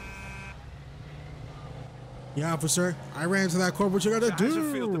 Yeah, officer. I ran to that court. What you gotta do? How's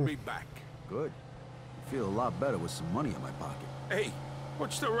it feel to be back? Good. I feel a lot better with some money in my pocket. Hey,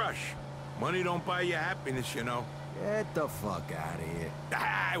 what's the rush? Money don't buy you happiness, you know. Get the fuck out of here.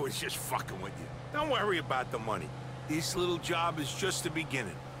 I was just fucking with you. Don't worry about the money. This little job is just the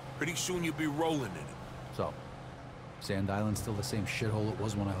beginning. Pretty soon you'll be rolling in it. So, Sand Island's still the same shithole it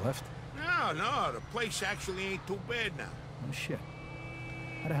was when I left? No, the place actually ain't too bad now. Oh, shit.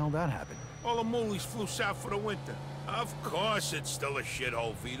 How the hell did that happen? All the moolies flew south for the winter. Of course it's still a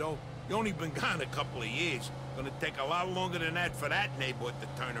shithole, Vito. You only been gone a couple of years. Gonna take a lot longer than that for that neighborhood to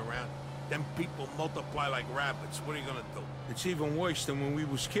turn around. Them people multiply like rabbits. What are you gonna do? It's even worse than when we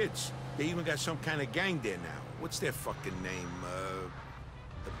was kids. They even got some kind of gang there now. What's their fucking name?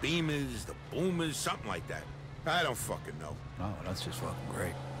 The Beamers, the Boomers, something like that. I don't fucking know. Oh, that's just fucking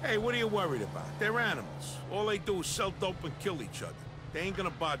great. Hey, what are you worried about? They're animals. All they do is sell dope and kill each other. They ain't gonna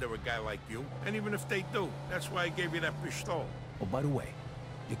bother a guy like you. And even if they do, that's why I gave you that pistol. Oh, by the way,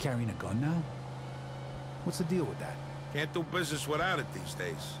 you're carrying a gun now? What's the deal with that? Can't do business without it these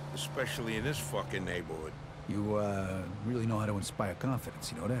days. Especially in this fucking neighborhood. You, really know how to inspire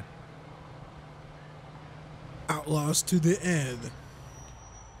confidence, you know that? Outlaws to the end.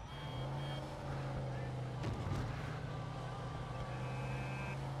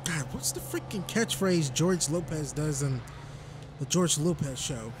 God, what's the freaking catchphrase George Lopez does in the George Lopez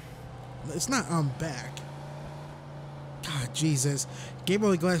show? It's not "I'm back." God, Jesus.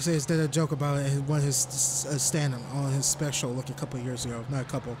 Gabriel Iglesias did a joke about it in one of his stand-up on his special like a couple of years ago. Not a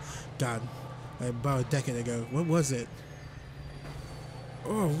couple. God, like about a decade ago. What was it?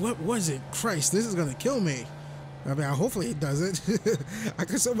 Oh, what was it? Christ, this is gonna kill me. I mean, hopefully it doesn't. I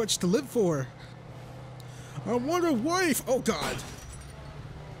got so much to live for. I want a wife. Oh, God.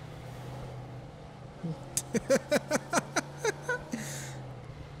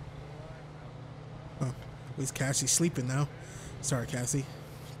 Oh, at least Cassie's sleeping now. Sorry, Cassie.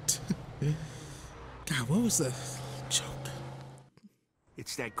 God, what was the joke?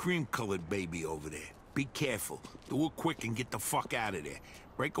 It's that cream-colored baby over there. Be careful. Do it quick and get the fuck out of there.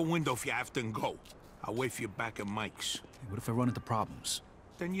 Break a window if you have to and go. I'll wait for you back at Mike's. Hey, what if I run into problems?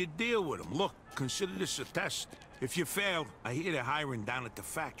 Then you deal with them. Look, consider this a test. If you fail, I hear they're hiring down at the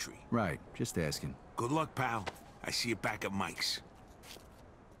factory. Right, just asking. Good luck, pal. I see you back at Mike's.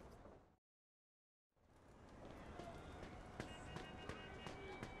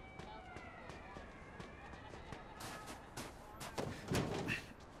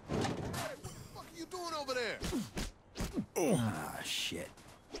 What are you doing over there? Ah, shit.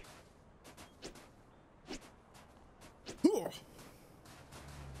 Oh.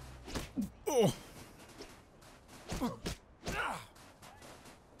 Oh.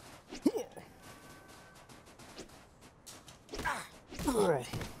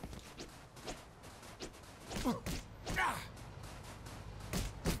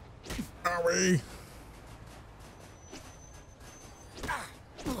 Owie.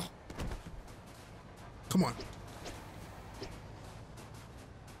 Come on.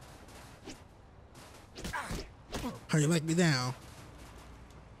 How you like me now?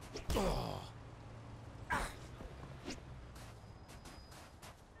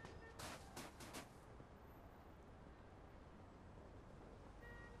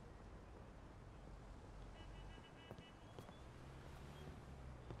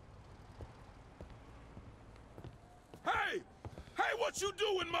 Hey! Hey, what you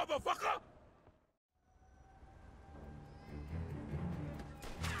doing, motherfucker?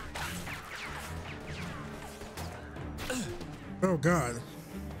 Oh God.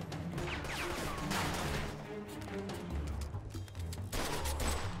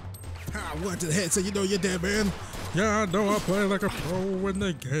 Ah, one to the head, so you know you're dead, man. Yeah, I know I play like a pro in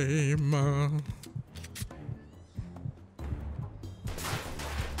the game.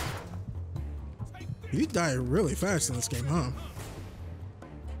 You die really fast in this game, huh?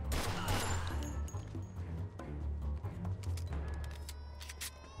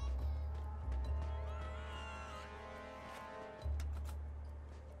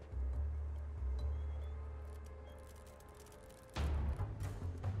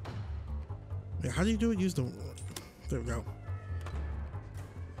 Yeah, how do you do it? Use the... There we go.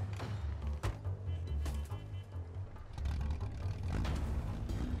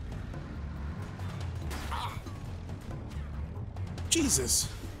 Jesus.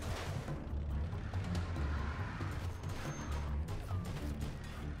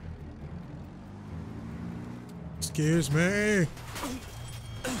 Excuse me.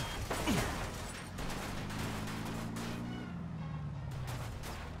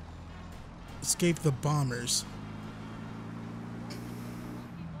 Escape the bombers.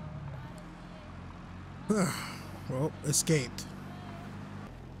 Well, escaped.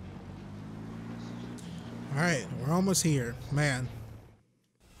 All right, we're almost here, man.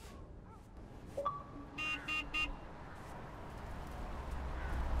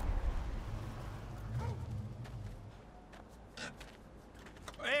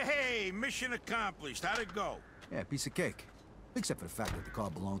 Hey, mission accomplished. How'd it go? Yeah, piece of cake. Except for the fact that the car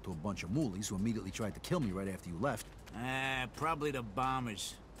belonged to a bunch of moolies who immediately tried to kill me right after you left. Probably the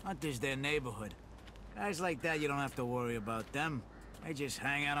bombers. Hunter's their neighborhood. Guys like that, you don't have to worry about them. They just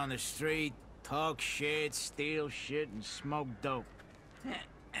hang out on the street, talk shit, steal shit, and smoke dope.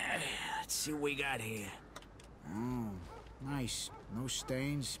 Let's see what we got here. Oh, nice. No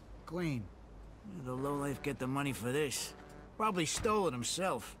stains. Clean. The lowlife get the money for this. Probably stole it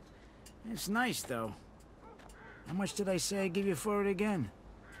himself. It's nice, though. How much did I say I'd give you for it again?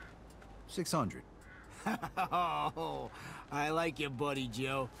 600. Oh, I like your buddy,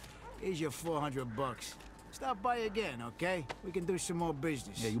 Joe. Here's your 400 bucks. Stop by again, okay? We can do some more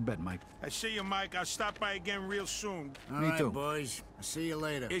business. Yeah, you bet, Mike. I see you, Mike. I'll stop by again real soon. All right, boys. I'll see you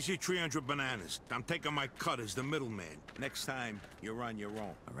later. Here's your 300 bananas. I'm taking my cut as the middleman. Next time, you're on your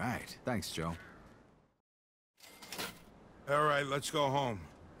own. All right. Thanks, Joe. All right, let's go home.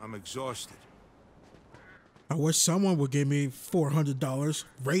 I'm exhausted. I wish someone would give me $400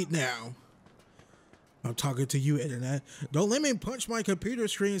 right now. I'm talking to you, Internet. Don't let me punch my computer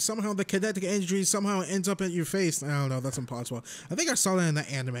screen. Somehow the kinetic energy somehow ends up at your face. I don't know. That's impossible. I think I saw that in the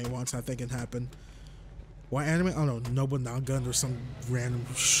anime once. I think it happened. What anime? I don't know. Nobunaga or some random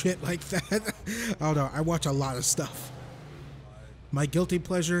shit like that. I don't know. I watch a lot of stuff. My guilty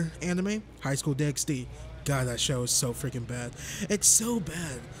pleasure anime? High School DxD. God, that show is so freaking bad. It's so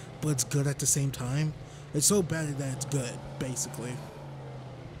bad, but it's good at the same time. It's so bad that it's good, basically.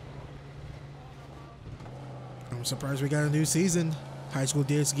 I'm surprised we got a new season. High School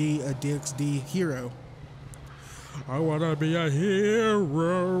DxD, a DxD hero. I wanna be a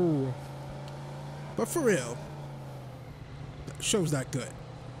hero. But for real, the show's that good.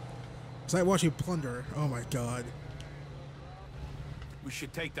 It's like watching Plunder. Oh my God. We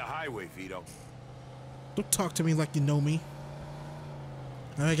should take the highway, Vito. Don't talk to me like you know me.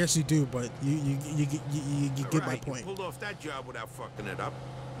 I guess you do, but you get my point. You pulled off that job without fucking it up.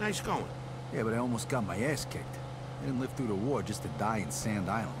 Nice going. Yeah, but I almost got my ass kicked. I didn't live through the war just to die in Sand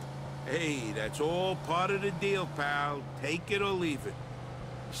Island. Hey, that's all part of the deal, pal. Take it or leave it.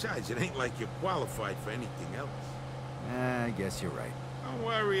 Besides, it ain't like you're qualified for anything else. I guess you're right. Don't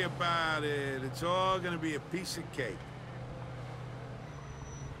worry about it. It's all gonna be a piece of cake.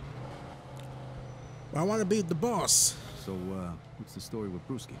 I want to be the boss. So, what's the story with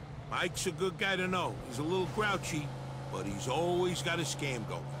Brewski? Mike's a good guy to know. He's a little grouchy, but he's always got a scam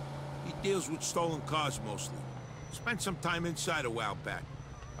going. He deals with stolen cars mostly. Spent some time inside a while back.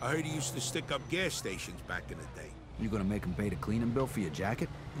 I heard he used to stick up gas stations back in the day. You gonna make him pay the cleaning bill for your jacket?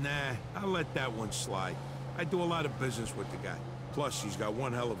 Nah, I'll let that one slide. I do a lot of business with the guy. Plus, he's got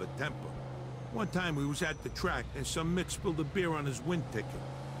one hell of a temper. One time we was at the track and some mitt spilled a beer on his wind ticket.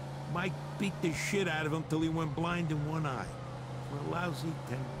 Mike beat the shit out of him till he went blind in one eye. For a lousy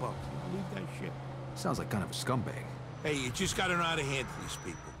 $10. You believe that shit? Sounds like kind of a scumbag. Hey, you just gotta know how to handle these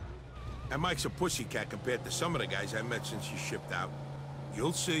people. And Mike's a pussycat compared to some of the guys I met since he shipped out.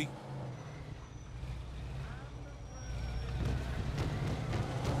 You'll see.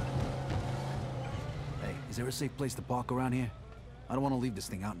 Hey, is there a safe place to park around here? I don't want to leave this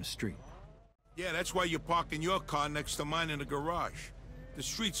thing out in the street. Yeah, that's why you're parking your car next to mine in the garage. The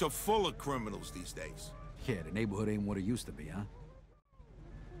streets are full of criminals these days. Yeah, the neighborhood ain't what it used to be, huh?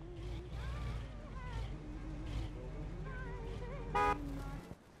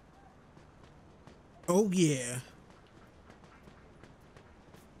 Oh, yeah.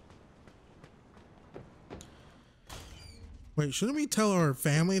 Wait, shouldn't we tell our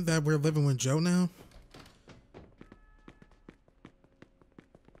family that we're living with Joe now?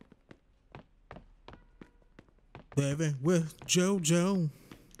 Living with Joe Taro.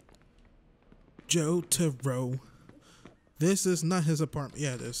 This is not his apartment.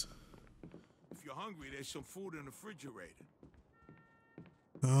 Yeah, it is. If you're hungry, there's some food in the refrigerator.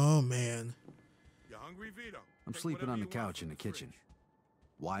 Oh, man. You hungry, Vito? I'm sleeping on the couch in the kitchen.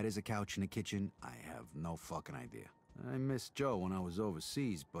 Why there's a couch in the kitchen, I have no fucking idea. I missed Joe when I was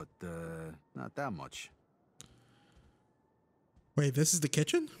overseas, but, not that much. Wait, this is the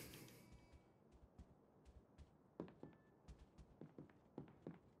kitchen?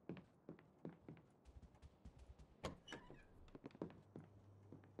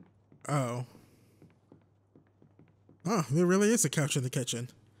 Oh. Oh, there really is a couch in the kitchen.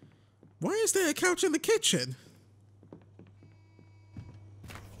 Why is there a couch in the kitchen?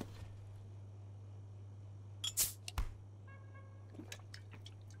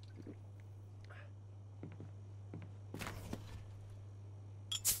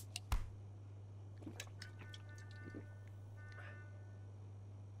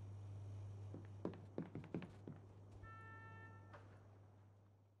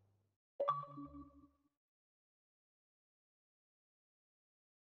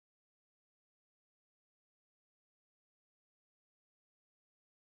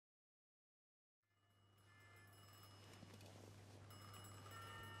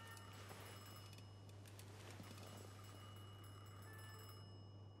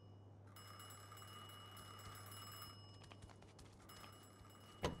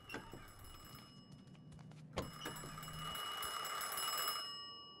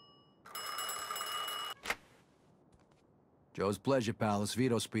 Joe's pleasure, pal. It's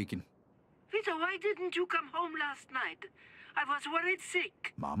Vito speaking. Vito, why didn't you come home last night? I was worried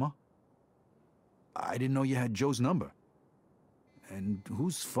sick. Mama? I didn't know you had Joe's number. And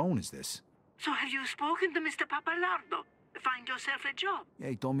whose phone is this? So have you spoken to Mr. Papalardo? Find yourself a job. Yeah,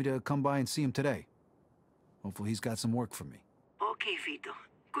 he told me to come by and see him today. Hopefully he's got some work for me. Okay, Vito.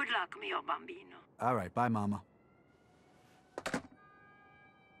 Good luck, mio bambino. All right, bye, Mama.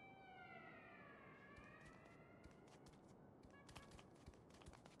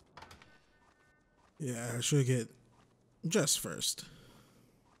 Yeah, I should get Jess first.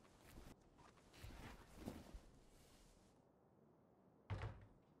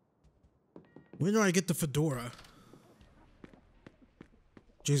 When do I get the fedora?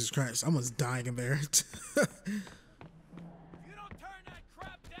 Jesus Christ, I almost dying in there. If you don't turn that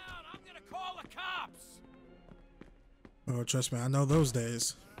crap down, I'm gonna call the cops. Oh, trust me, I know those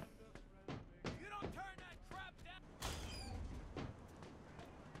days. If you don't turn that crap down.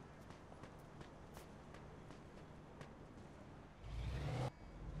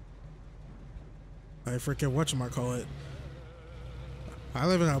 I freaking whatchamacallit. I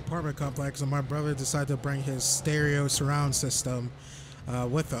live in an apartment complex and my brother decided to bring his stereo surround system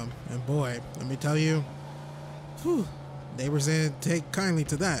with him. And boy, let me tell you, whew, neighbors didn't take kindly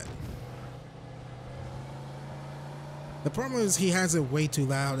to that. The problem is he has it way too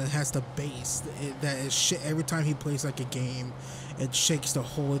loud and has the bass that is shit. Every time he plays like a game, it shakes the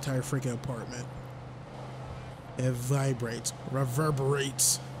whole entire freaking apartment. It vibrates,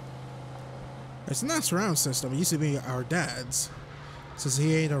 reverberates. It's not surround system. It used to be our dad's. Since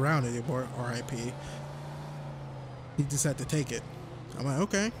he ain't around anymore, R.I.P. He just had to take it. I'm like,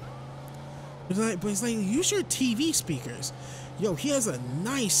 okay. But it's like, use your TV speakers. Yo, he has a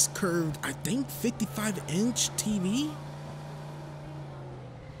nice curved, I think, 55-inch TV.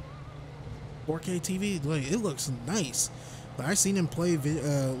 4K TV. Like, it looks nice. But I seen him play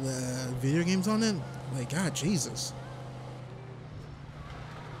video games on it. Like, God, Jesus.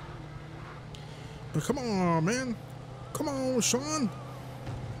 But come on, man. Come on, Sean.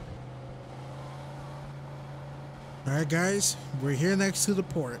 Alright, guys. We're here next to the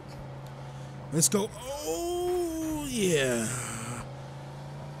port. Let's go. Oh, yeah.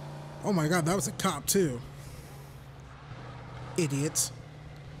 Oh my god, that was a cop too. Idiots.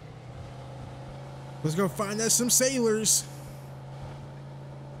 Let's go find us some sailors.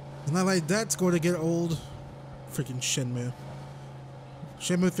 It's not like that's going to get old. Freaking Shenmue.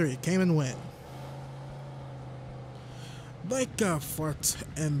 Shenmue 3 came and went. Like a fart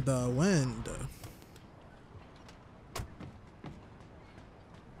in the wind.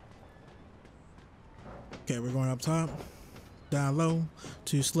 Okay, we're going up top. Down low,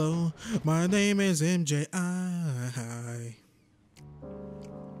 too slow. My name is MJ.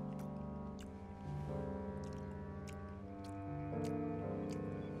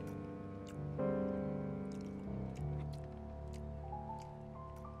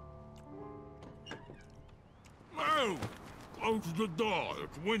 Oh, close the door.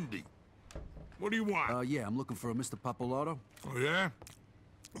 It's windy. What do you want? Yeah, I'm looking for a Mr. Pappalardo. Oh, yeah?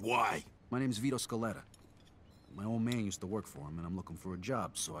 Why? My name's Vito Scaletta. My old man used to work for him, and I'm looking for a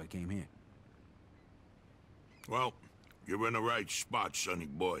job, so I came here. Well, you're in the right spot, sonny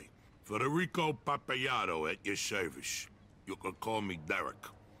boy. Federico Pappalardo at your service. You can call me Derek.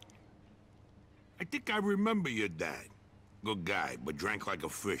 I think I remember your dad. Good guy, but drank like a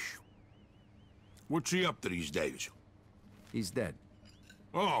fish. What's he up to these days? He's dead.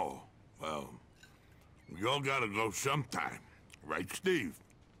 Oh, well, we all gotta go sometime. Right, Steve?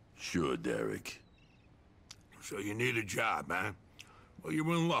 Sure, Derek. So you need a job, huh? Well, you're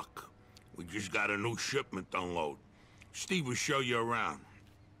in luck. We just got a new shipment to unload. Steve will show you around.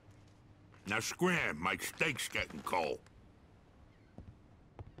 Now scram, my steak's getting cold.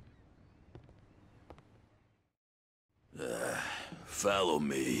 Follow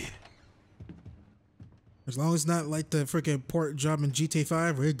me. As long as it's not like the freaking port job in GTA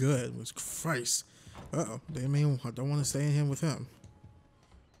 5, we're good. It was Christ. Uh-oh. I mean, I don't want to stay in here with him.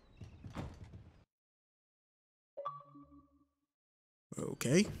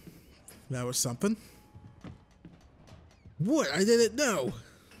 Okay. That was something. What? I didn't know.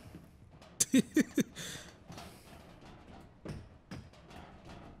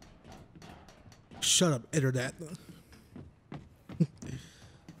 Shut up, internet.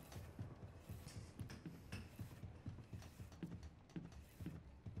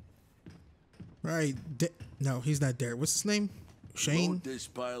 Right. No, he's not there. What's his name? Shane? Load this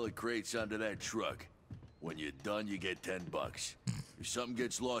pile of crates onto that truck. When you're done, you get $10. If something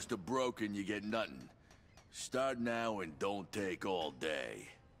gets lost or broken, you get nothing. Start now and don't take all day.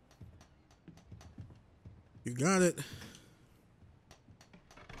 You got it.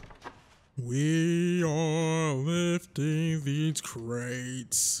 We are lifting these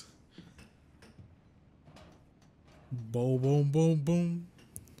crates. Boom, boom, boom, boom.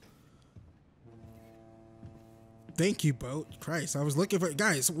 Thank you, boat. Christ, I was looking for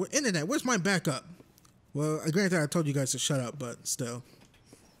guys. Internet, where's my backup? Well, granted, I told you guys to shut up, but still.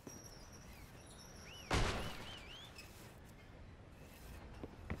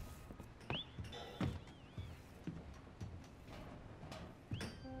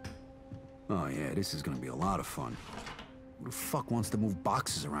 Oh yeah, this is gonna be a lot of fun. Who the fuck wants to move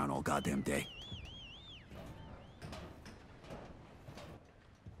boxes around all goddamn day?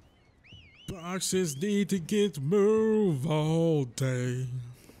 Boxes need to get moved all day.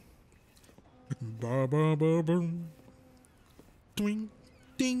 Ba ba ba boom. Ding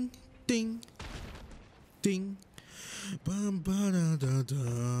ding ding ding. Bum ba da da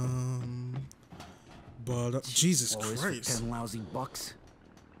dum. But Jesus Christ! For 10 lousy bucks?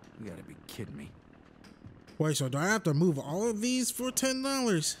 You gotta be kidding me. Wait, so do I have to move all of these for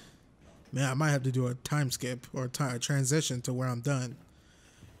 $10? Man, I might have to do a time skip or a transition to where I'm done.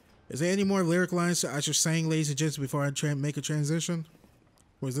 Is there any more lyric lines I should sing, ladies and gents, before I make a transition?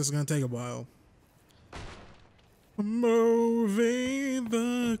 Or is this gonna take a while? Moving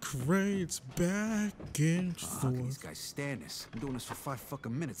the crates back and forth. How can these guys stand this? I'm doing this for 5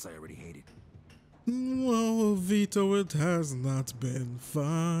 fucking minutes. I already hate it. Well, Vito, it has not been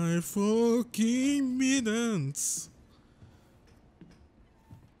 5 fucking minutes.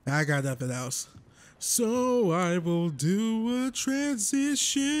 I got nothing else. So I will do a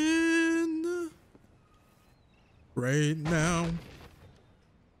transition right now.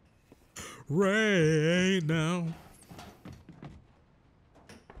 Right now.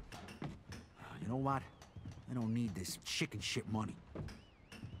 You know what? I don't need this chicken shit money.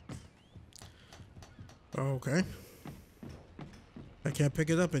 Okay. I can't pick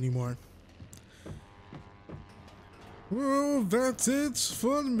it up anymore. Well, that's it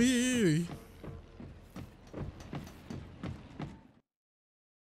for me.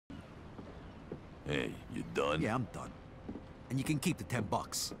 Hey, you done? Yeah, I'm done. And you can keep the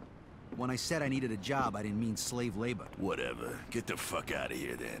 $10. When I said I needed a job, I didn't mean slave labor. Whatever. Get the fuck out of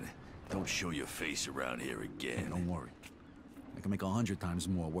here then. Don't show your face around here again. Don't worry. I can make 100 times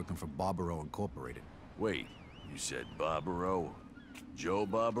more working for Barbaro Incorporated. Wait, you said Barbaro? Joe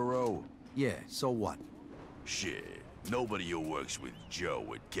Barbaro? Yeah, so what? Shit, nobody who works with Joe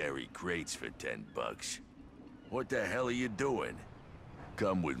would carry crates for 10 bucks. What the hell are you doing?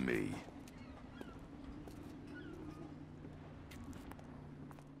 Come with me.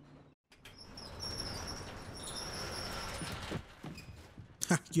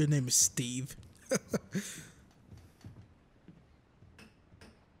 Your name is Steve.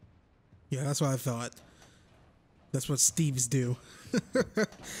 Yeah, that's what I thought. That's what Steves do.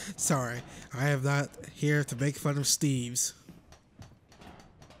 Sorry, I am not here to make fun of Steves.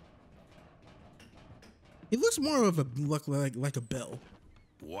 He looks more of a look like a Bill.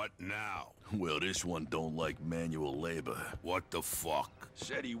 What now? Well, this one don't like manual labor. What the fuck?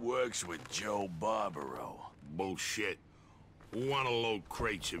 Said he works with Joe Barbaro. Bullshit. Who wanna load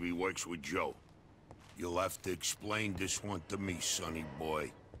crates if he works with Joe? You'll have to explain this one to me, sonny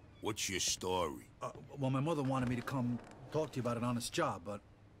boy. What's your story? Well, my mother wanted me to come talk to you about an honest job, but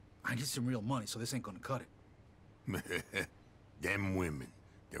I need some real money, so this ain't gonna cut it. Them women,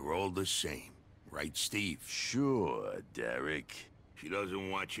 they're all the same. Right, Steve? Sure, Derek. She doesn't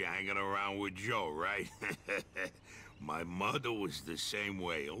want you hanging around with Joe, right? My mother was the same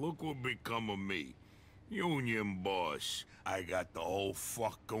way. Look what become of me. Union boss. I got the whole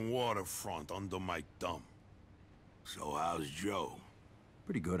fucking waterfront under my thumb. So how's Joe?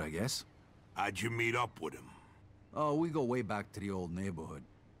 Pretty good, I guess. How'd you meet up with him? Oh, we go way back to the old neighborhood.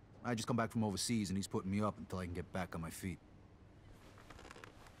 I just come back from overseas and he's putting me up until I can get back on my feet.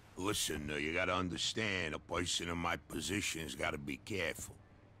 Listen, you gotta understand, a person in my position's gotta be careful.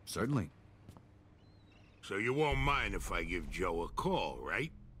 Certainly. So you won't mind if I give Joe a call,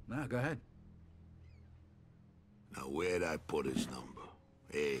 right? Nah, go ahead. Now, where'd I put his number?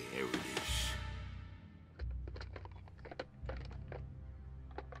 Hey, here it is.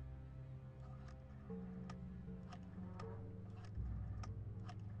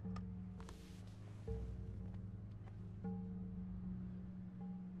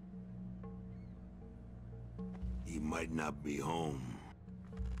 He might not be home.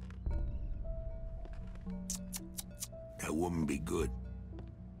 That wouldn't be good.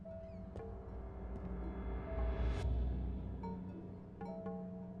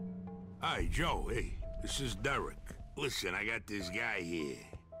 Hi, Joe. Hey, this is Derek. Listen, I got this guy here.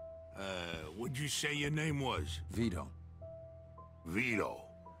 What'd you say your name was? Vito. Vito.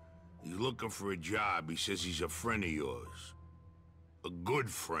 He's looking for a job. He says he's a friend of yours. A good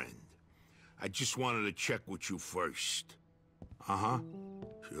friend. I just wanted to check with you first. Uh-huh.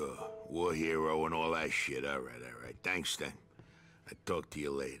 Sure. War hero and all that shit. All right. Thanks, then. I'll talk to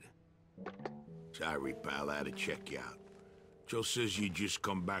you later. Sorry, pal. I had to check you out. Joe says you just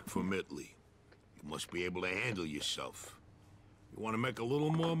come back from Italy. You must be able to handle yourself. You want to make a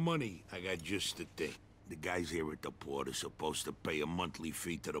little more money? I got just the thing. The guys here at the port are supposed to pay a monthly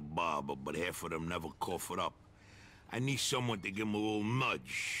fee to the barber, but half of them never cough it up. I need someone to give them a little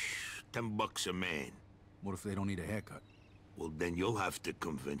nudge. 10 bucks a man. What if they don't need a haircut? Well, then you'll have to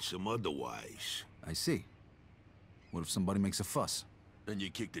convince them otherwise. I see. What if somebody makes a fuss? Then you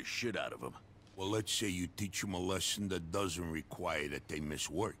kick the shit out of them. Well, let's say you teach them a lesson that doesn't require that they miss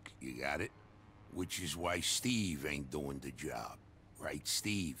work. You got it? Which is why Steve ain't doing the job. Right,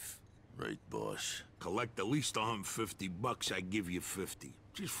 Steve? Right, boss. Collect at least 150 bucks, I give you 50.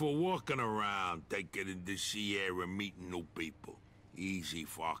 Just for walking around, taking in the sea air and meeting new people. Easy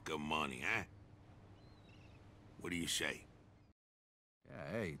fucking money, huh? What do you say?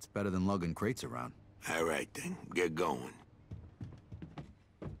 Yeah, hey, it's better than lugging crates around. All right, then. Get going.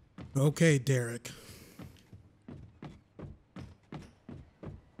 Okay, Derek.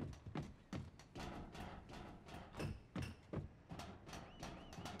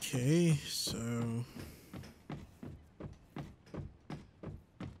 Okay, so...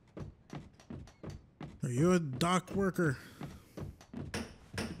 Are you a dock worker?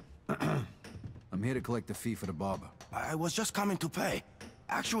 I'm here to collect the fee for the barber. I was just coming to pay.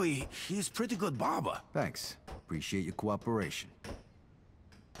 Actually, he's pretty good barber. Thanks. Appreciate your cooperation.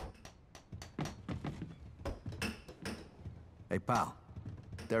 Hey, pal.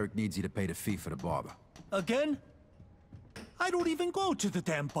 Derek needs you to pay the fee for the barber. Again? I don't even go to the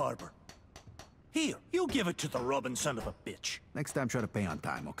damn barber. Here, you give it to the rubbing son of a bitch. Next time, try to pay on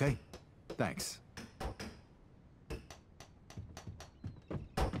time, okay? Thanks.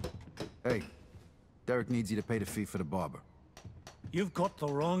 Hey, Derek needs you to pay the fee for the barber. You've got the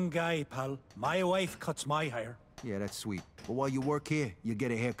wrong guy, pal. My wife cuts my hair. Yeah, that's sweet. But while you work here, you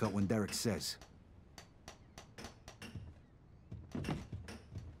get a haircut when Derek says.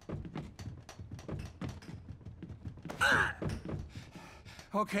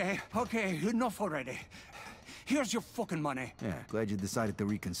 Okay, enough already. Here's your fucking money. Yeah, glad you decided to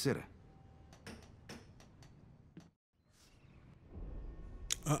reconsider.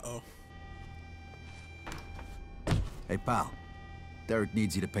 Uh-oh. Hey, pal. Derek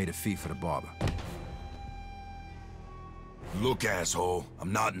needs you to pay the fee for the barber. Look, asshole,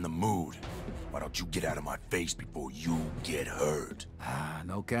 I'm not in the mood. Why don't you get out of my face before you get hurt? Ah,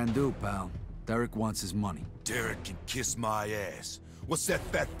 no can do, pal. Derek wants his money. Derek can kiss my ass. What's that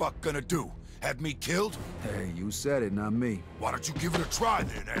fat fuck gonna do? Have me killed? Hey, you said it, not me. Why don't you give it a try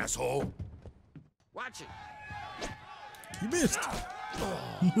then, asshole? Watch it. You missed.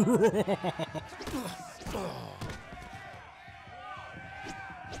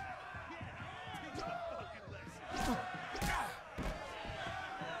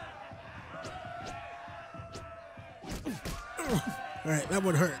 Alright, that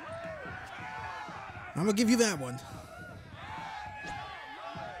one hurt. I'm gonna give you that one.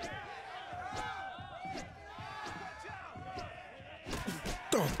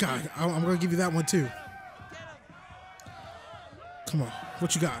 Oh God, I'm gonna give you that one too. Come on,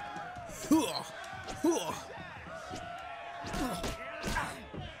 what you got?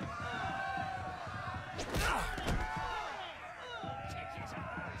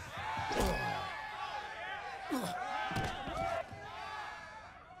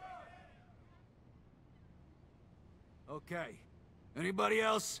 Okay. Anybody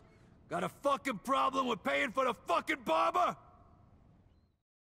else got a fucking problem with paying for the fucking barber?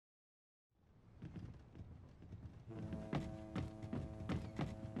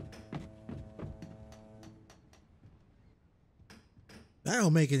 That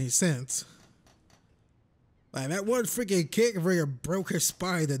don't make any sense. Like, that one freaking kick freaking broke his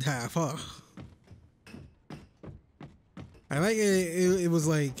spine in half, huh? I like it was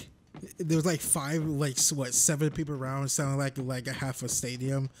like, there was like five, like, what, 7 people around, sounding like a half a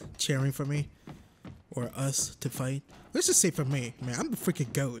stadium cheering for me. Or us to fight. Let's just say for me, man, I'm the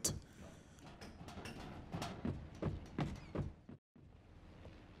freaking GOAT.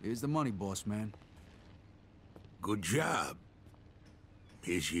 Here's the money, boss man. Good job.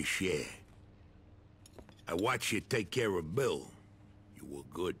 Here's your share. I watched you take care of Bill. You were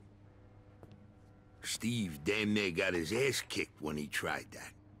good. Steve damn near got his ass kicked when he tried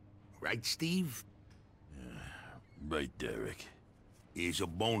that. Right, Steve? Right, Derek. Here's a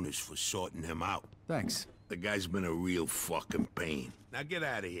bonus for sorting him out. Thanks. The guy's been a real fucking pain. Now get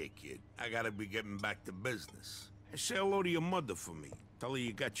out of here, kid. I gotta be getting back to business. And say hello to your mother for me. Tell her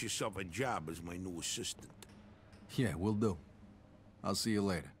you got yourself a job as my new assistant. Yeah, will do. I'll see you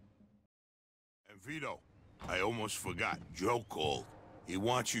later. And Vito, I almost forgot. Joe called. He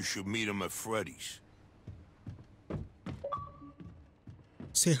wants you should meet him at Freddy's.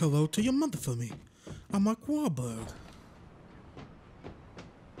 Say hello to your mother for me. I'm Mark Wahlberg.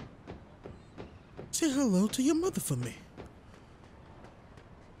 Say hello to your mother for me.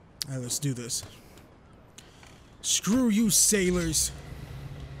 Alright, let's do this. Screw you, sailors.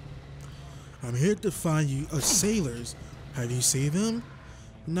 I'm here to find you sailors. Have you seen them?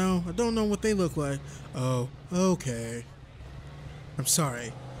 No, I don't know what they look like. Oh, okay. I'm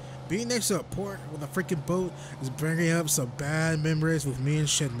sorry. Being next to a port with a freaking boat is bringing up some bad memories with me and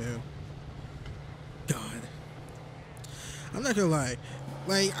Shenmue. God. I'm not gonna lie.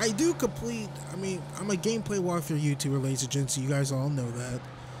 Like, I do complete, I mean, I'm a gameplay walkthrough YouTuber, ladies and gents, so you guys all know that.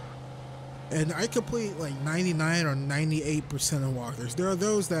 And I complete like 99 or 98% of walkthroughs. There are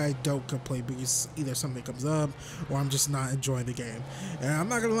those that I don't complete because either something comes up or I'm just not enjoying the game. And I'm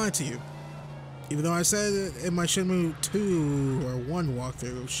not gonna lie to you. Even though I said it in my Shenmue 2 or 1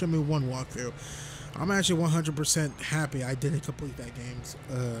 walkthrough, Shenmue 1 walkthrough, I'm actually 100% happy I didn't complete that game.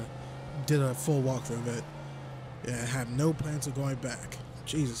 Did a full walkthrough of it. Yeah, I have no plans of going back.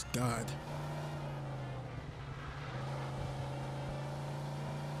 Jesus God.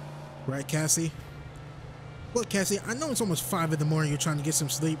 Right, Cassie? Look, Cassie, I know it's almost 5 in the morning, you're trying to get some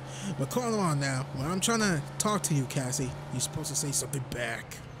sleep, but call on now. When I'm trying to talk to you, Cassie, you're supposed to say something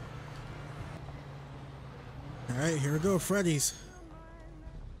back. Alright, here we go, Freddy's.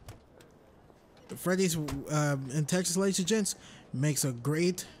 The Freddy's in Texas, ladies and gents, makes a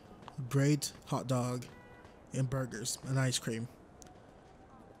great hot dog and burgers and ice cream.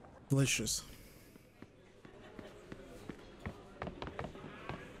 Delicious.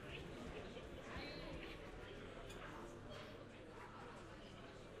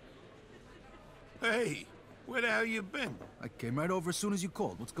 Hey, where the hell you been? I came right over as soon as you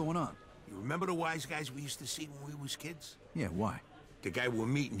called. What's going on? You remember the wise guys we used to see when we was kids? Yeah, why? The guy we're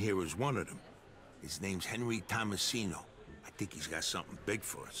meeting here is one of them. His name's Henry Tomasino. I think he's got something big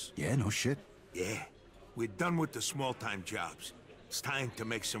for us. Yeah, no shit. Yeah. We're done with the small-time jobs. It's time to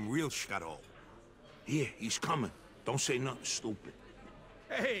make some real shuttle. Here, he's coming. Don't say nothing stupid.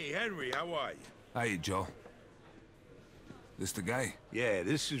 Hey, Henry, how are you? Hey, Joe. This the guy? Yeah,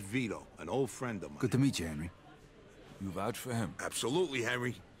 this is Vito, an old friend of mine. Good to meet you, Henry. You vouch for him? Absolutely,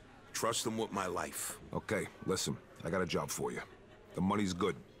 Henry. Trust him with my life. Okay, listen. I got a job for you. The money's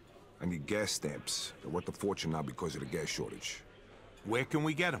good. I need gas stamps. They're worth a fortune now because of the gas shortage. Where can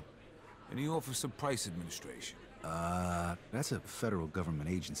we get them? In the Office of Price Administration. That's a federal government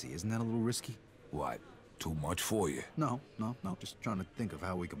agency. Isn't that a little risky? What? Too much for you? No. Just trying to think of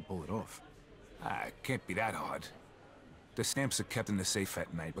how we can pull it off. It can't be that hard. The stamps are kept in the safe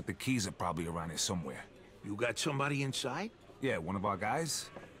at night, but the keys are probably around here somewhere. You got somebody inside? Yeah, one of our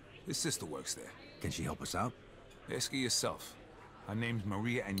guys. His sister works there. Can she help us out? Ask her yourself. Her name's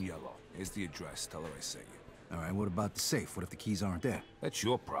Maria Agnello. Here's the address. Tell her I sent you. All right, what about the safe? What if the keys aren't there? That's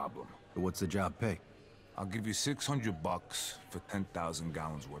your problem. What's the job pay? I'll give you $600 for 10,000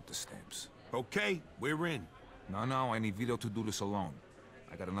 gallons worth of stamps. Okay, we're in. No, I need Vito to do this alone.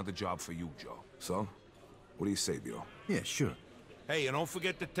 I got another job for you, Joe. So? What do you say, Vito? Yeah, sure. Hey, and don't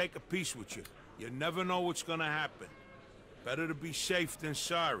forget to take a piece with you. You never know what's gonna happen. Better to be safe than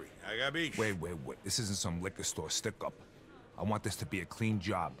sorry. Agabish. Wait. This isn't some liquor store stick-up. I want this to be a clean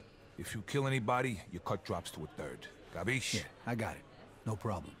job. If you kill anybody, your cut drops to a third. Gabish? Yeah, I got it. No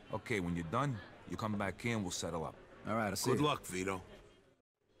problem. Okay, when you're done, you come back here and we'll settle up. All right, I'll see you. Good luck, Vito.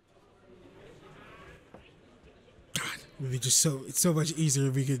 God, it would be just it's so much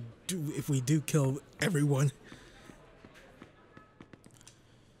easier if we do kill everyone.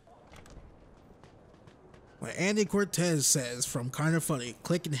 What Andy Cortez says from Kinda Funny,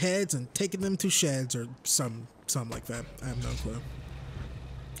 clicking heads and taking them to sheds or something like that. I have no clue.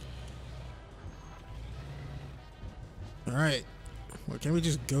 All right, well, can we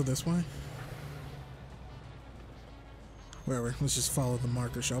just go this way? Whatever, let's just follow the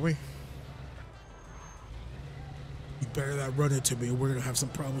marker, shall we? You better not run into me, or we're gonna have some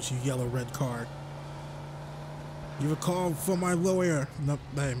problems, you yellow red car. You have a call from my lawyer. Nope,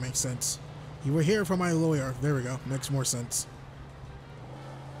 that makes sense. You were here for my lawyer. There we go, makes more sense.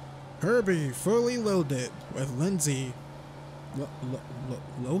 Herbie, fully loaded with Lindsay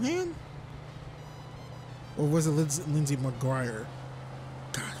Lohan? Or was it Lindsay McGuire?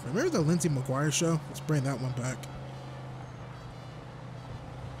 God, remember the Lindsay McGuire show? Let's bring that one back.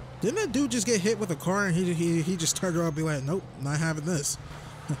 Didn't that dude just get hit with a car and he just turned around and be like, nope, not having this.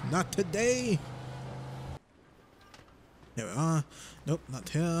 Not today. Here we are. Nope, not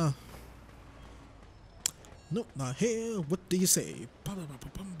here. Nope, not here. What do you say?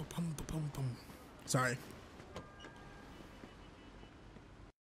 Sorry.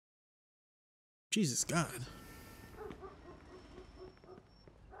 Jesus God.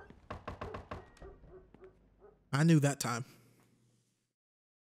 I knew that time.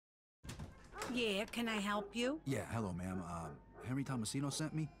 Yeah, can I help you? Yeah, hello, ma'am. Henry Tomasino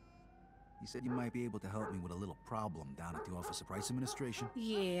sent me. He said you might be able to help me with a little problem down at the Office of Price Administration.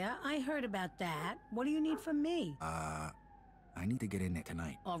 Yeah, I heard about that. What do you need from me? I need to get in there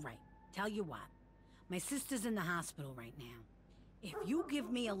tonight. All right, tell you what. My sister's in the hospital right now. If you give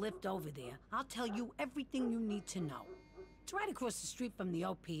me a lift over there, I'll tell you everything you need to know. It's right across the street from the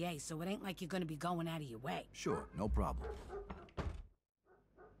OPA, so it ain't like you're gonna be going out of your way. Sure, no problem.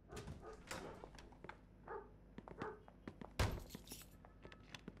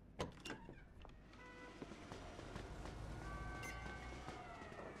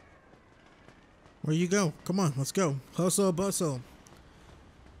 Where you go? Come on, let's go. Hustle, bustle.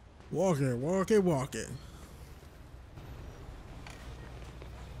 Walk it, walk it, walk it.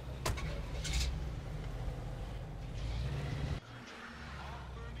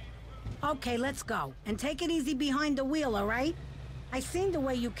 Okay, let's go. And take it easy behind the wheel, all right? I seen the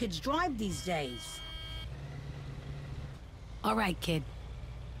way you kids drive these days. All right, kid.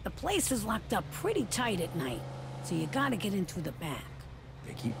 The place is locked up pretty tight at night, so you gotta get in through the back.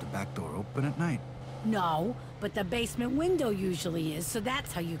 They keep the back door open at night? No, but the basement window usually is, so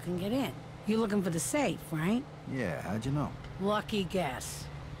that's how you can get in. You're looking for the safe, right? Yeah, how'd you know? Lucky guess.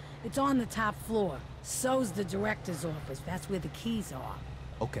 It's on the top floor. So's the director's office. That's where the keys are.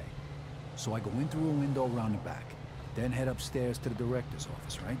 Okay, so I go in through a window around the back, then head upstairs to the director's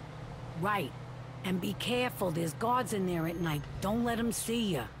office, right? Right. And be careful, there's guards in there at night. Don't let them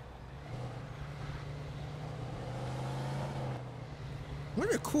see you.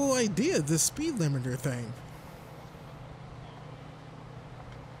 What a cool idea, this speed limiter thing.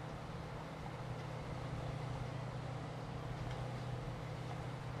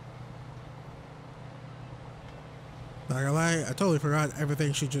 Not gonna lie, I totally forgot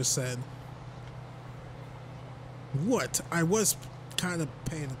everything she just said. What? I was kind of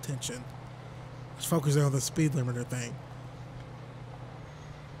paying attention. Just focusing on the speed limiter thing.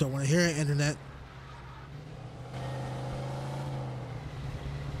 Don't want to hear it, internet.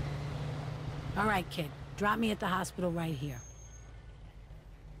 All right, kid. Drop me at the hospital right here.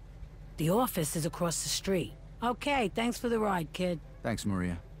 The office is across the street. Okay, thanks for the ride, kid. Thanks,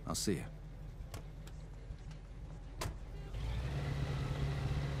 Maria. I'll see you.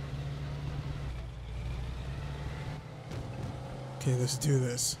 Okay, let's do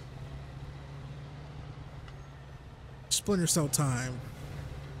this. Splinter Cell time.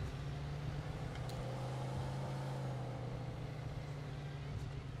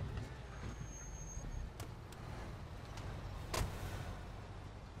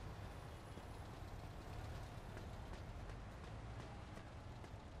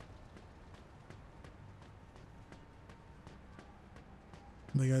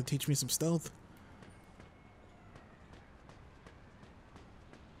 They gotta teach me some stealth.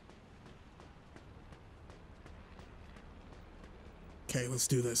 Okay, let's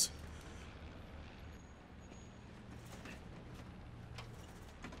do this.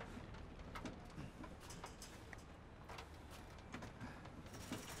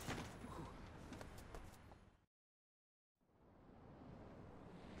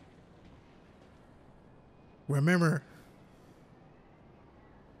 Remember,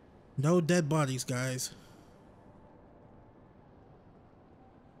 no dead bodies, guys.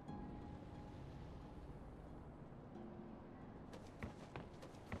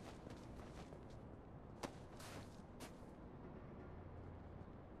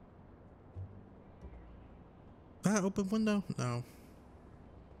 That open window? No.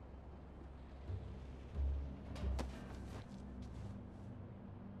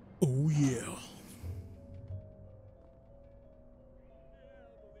 Oh yeah.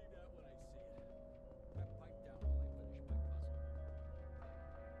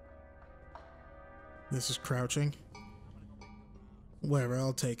 This is crouching. Whatever,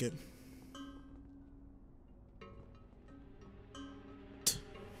 I'll take it.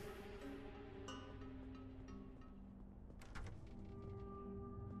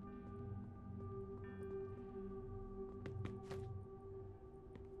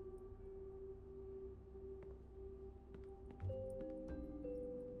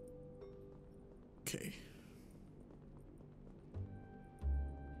 Okay.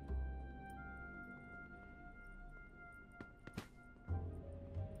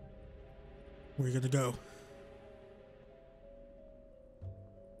 Where are you gonna go? You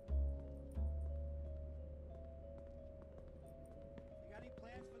got any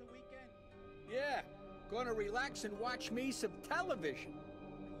plans for the weekend? Yeah, gonna relax and watch me some television.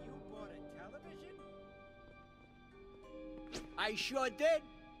 You bought a television? I sure did.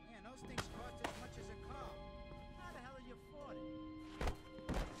 Man, those things cost as much as a car. How the hell did you afford it?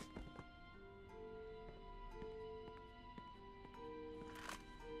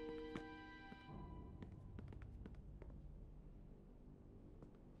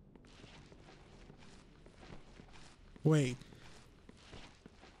 Wait.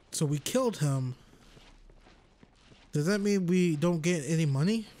 So we killed him. Does that mean we don't get any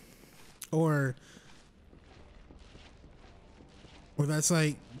money? Or that's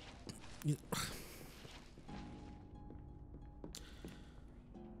like... I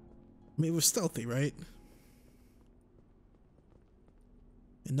mean, it was stealthy, right?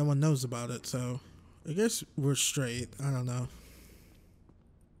 And no one knows about it, so I guess we're straight. I don't know.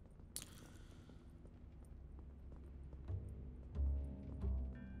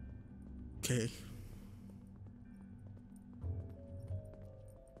 Okay.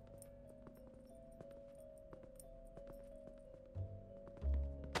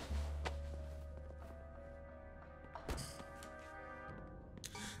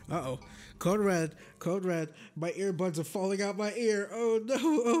 Uh-oh. Code red, my earbuds are falling out my ear. Oh no,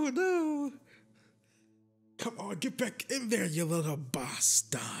 oh no. Come on, get back in there, you little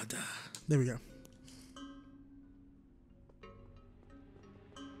bastard. There we go.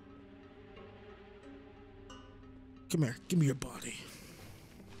 Come here, give me your body.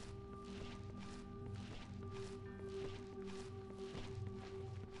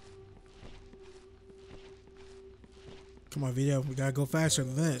 Come on, video, we gotta go faster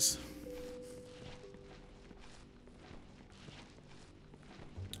than this.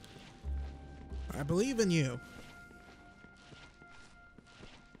 I believe in you.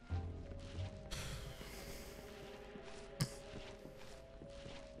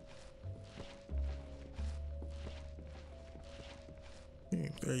 Okay,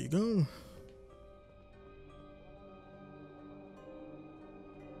 there you go.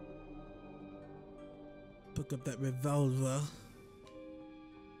 Pick up that revolver.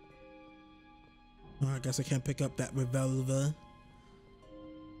 I guess I can't pick up that revolver.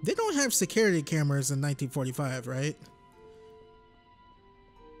 They don't have security cameras in 1945, right?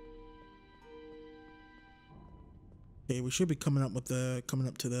 Okay, we should be coming up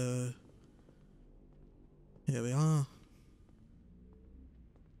to the. Here we are.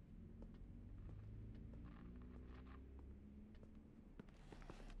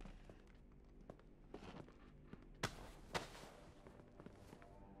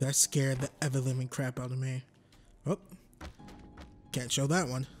 That scared the ever-living crap out of me. Oh, can't show that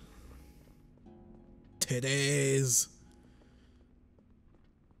one. Today's.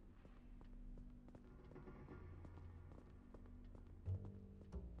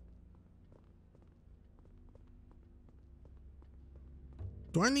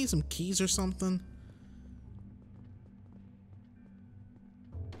 Do I need some keys or something?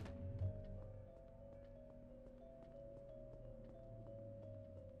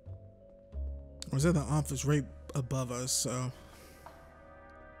 Or is that the office right above us, so...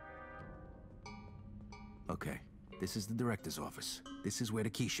 Okay, this is the director's office. This is where the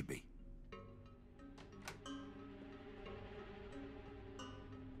key should be.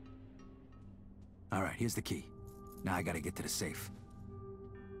 All right, here's the key. Now I gotta get to the safe.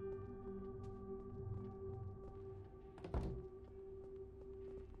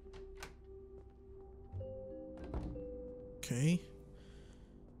 Okay.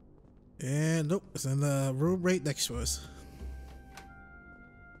 And nope, it's in the room right next to us.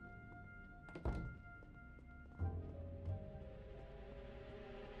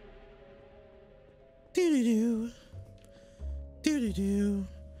 Do-do-do. Do-do-do.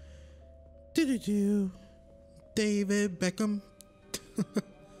 Do-do-do. David Beckham.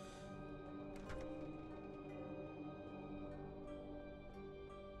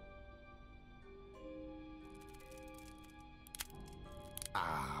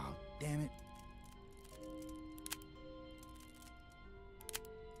 Ah, damn it.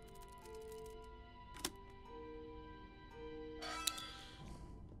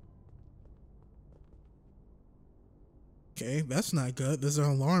 Okay, that's not good. There's an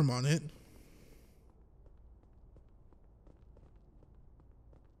alarm on it.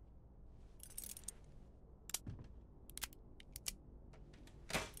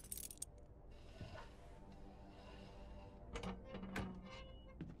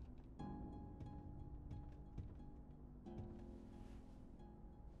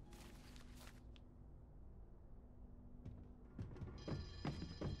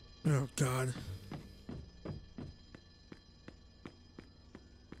 Oh, God.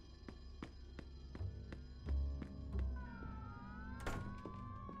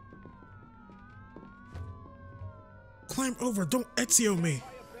 Climb over, don't Ezio me.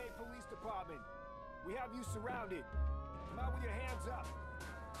 Police Department. We have you surrounded. Come out with your hands up.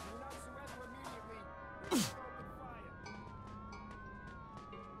 If you do not surrender immediately, we'll open fire.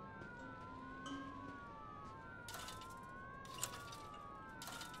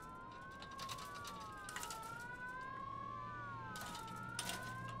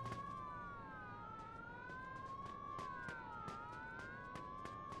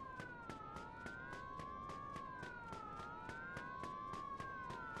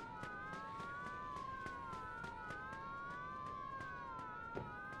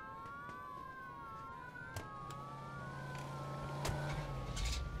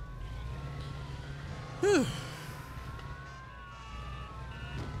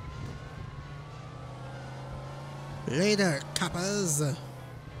 Later, coppers.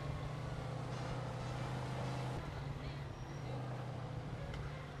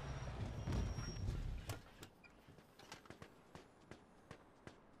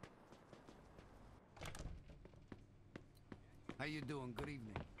 How you doing? Good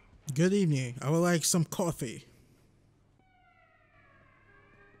evening. Good evening. I would like some coffee.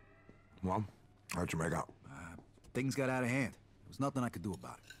 Well, how'd you make out? Things got out of hand. There was nothing I could do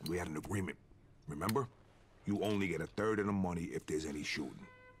about it. We had an agreement. Remember? You only get a third of the money if there's any shooting.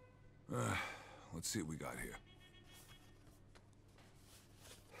 Let's see what we got here.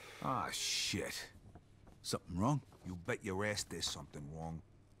 Ah, shit. Something wrong? You bet your ass there's something wrong.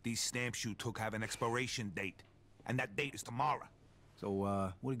 These stamps you took have an expiration date. And that date is tomorrow.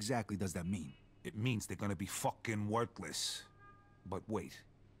 So, what exactly does that mean? It means they're gonna be fucking worthless. But wait.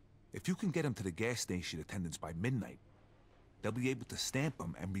 If you can get them to the gas station attendants by midnight, they'll be able to stamp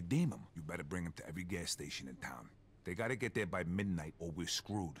them and redeem them. You better bring them to every gas station in town. They gotta get there by midnight or we're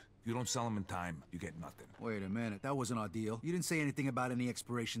screwed. If you don't sell them in time, you get nothing. Wait a minute, that wasn't our deal. You didn't say anything about any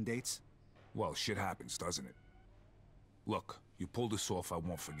expiration dates. Well, shit happens, doesn't it? Look, you pull this off, I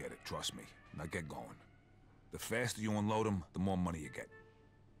won't forget it, trust me. Now get going. The faster you unload them, the more money you get.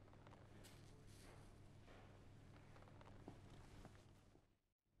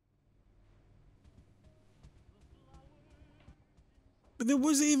 But there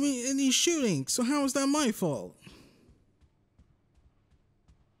wasn't even any shooting, so how is that my fault?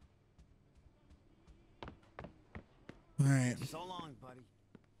 Alright. So long, buddy.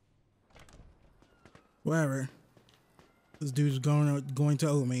 Whatever. This dude's going to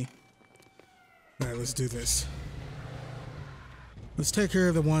owe me. Alright, let's do this. Let's take care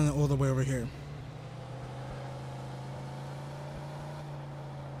of the one all the way over here.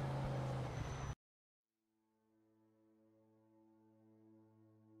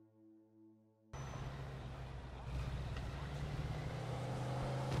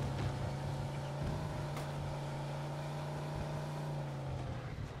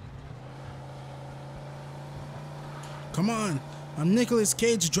 Come on, I'm Nicolas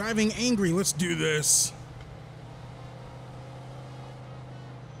Cage driving angry. Let's do this.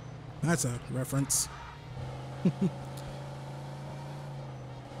 That's a reference.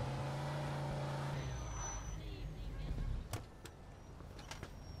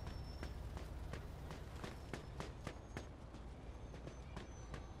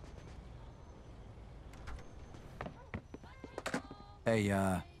 Hey,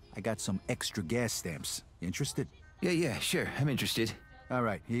 I got some extra gas stamps. You interested? Yeah, sure. I'm interested. All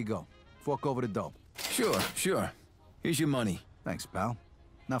right, here you go. Fork over the dough. Sure. Here's your money. Thanks, pal.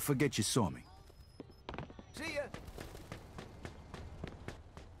 Now forget you saw me. See ya.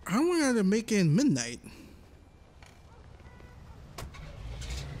 I wanted to make it midnight.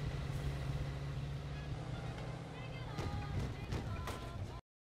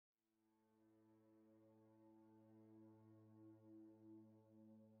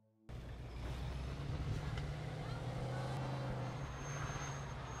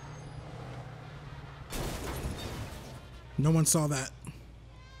 No one saw that.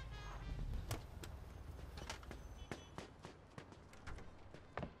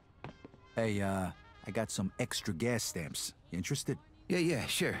 Hey, I got some extra gas stamps. You interested? Yeah,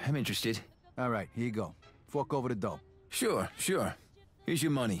 sure. I'm interested. All right, here you go. Fork over the dough. Sure. Here's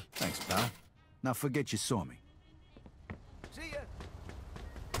your money. Thanks, pal. Now forget you saw me. See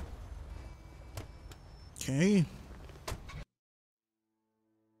ya. Okay.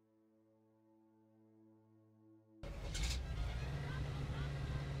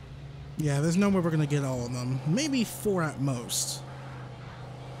 Yeah, there's no way we're gonna get all of them. Maybe 4 at most.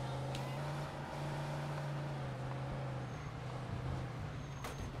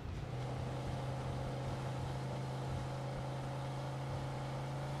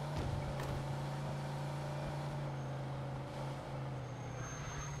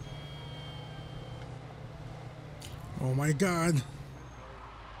 Oh my god.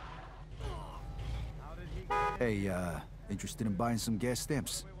 Hey, interested in buying some gas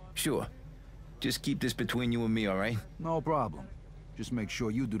stamps? Sure. Just keep this between you and me, all right? No problem. Just make sure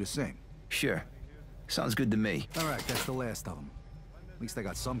you do the same. Sure. Sounds good to me. All right, that's the last of them. At least I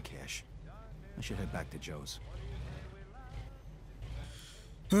got some cash. I should head back to Joe's.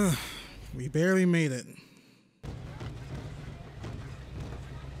 We barely made it.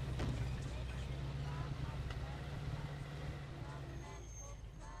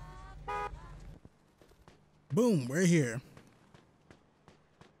 Boom, we're here.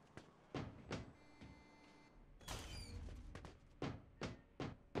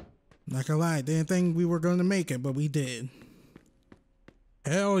 Not gonna lie, didn't think we were gonna make it, but we did.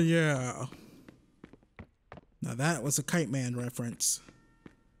 Hell yeah. Now that was a Kite Man reference.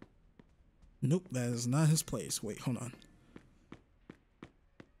 Nope, that is not his place. Wait, hold on.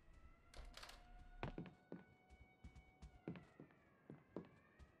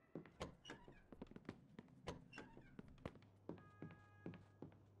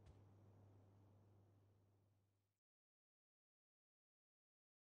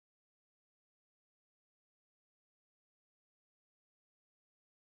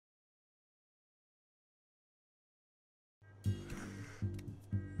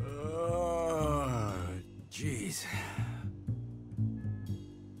 Jeez.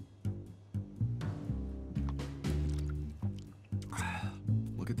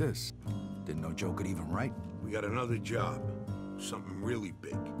 Look at this. Didn't know Joe could even write. We got another job. Something really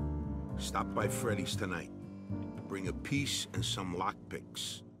big. Stop by Freddy's tonight. Bring a piece and some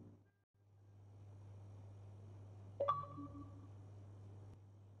lockpicks.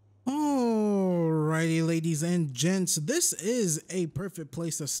 All Alrighty, ladies and gents, this is a perfect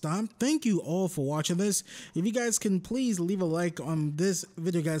place to stop. Thank you all for watching this. If you guys can please leave a like on this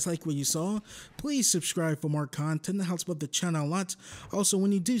video, guys, like what you saw. Please subscribe for more content. That helps out the channel a lot. Also,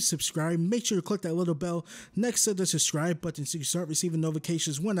 when you do subscribe, make sure to click that little bell next to the subscribe button so you start receiving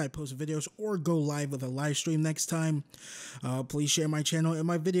notifications when I post videos or go live with a live stream next time. Please share my channel and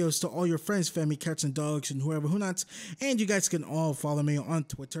my videos to all your friends, family, cats, and dogs, and whoever who not. And you guys can all follow me on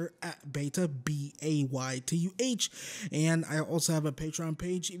Twitter at Baytuh, B-A-Y-T-U-H. And I also have a Patreon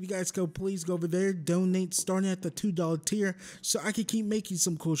page. If you guys please go over there, donate starting at the $2 tier so I can keep making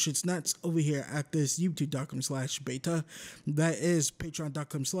some cool shit snaps over here at this youtube.com/Baytuh. That is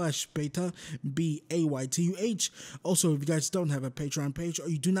patreon.com/Baytuh, B-A-Y-T-U-H. Also, if you guys don't have a Patreon page or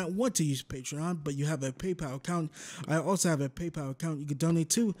you do not want to use Patreon, but you have a PayPal account, I also have a PayPal account you can donate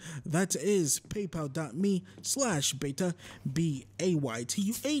to. That is paypal.me/Baytuh,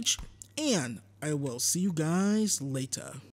 B-A-Y-T-U-H. And I will see you guys later.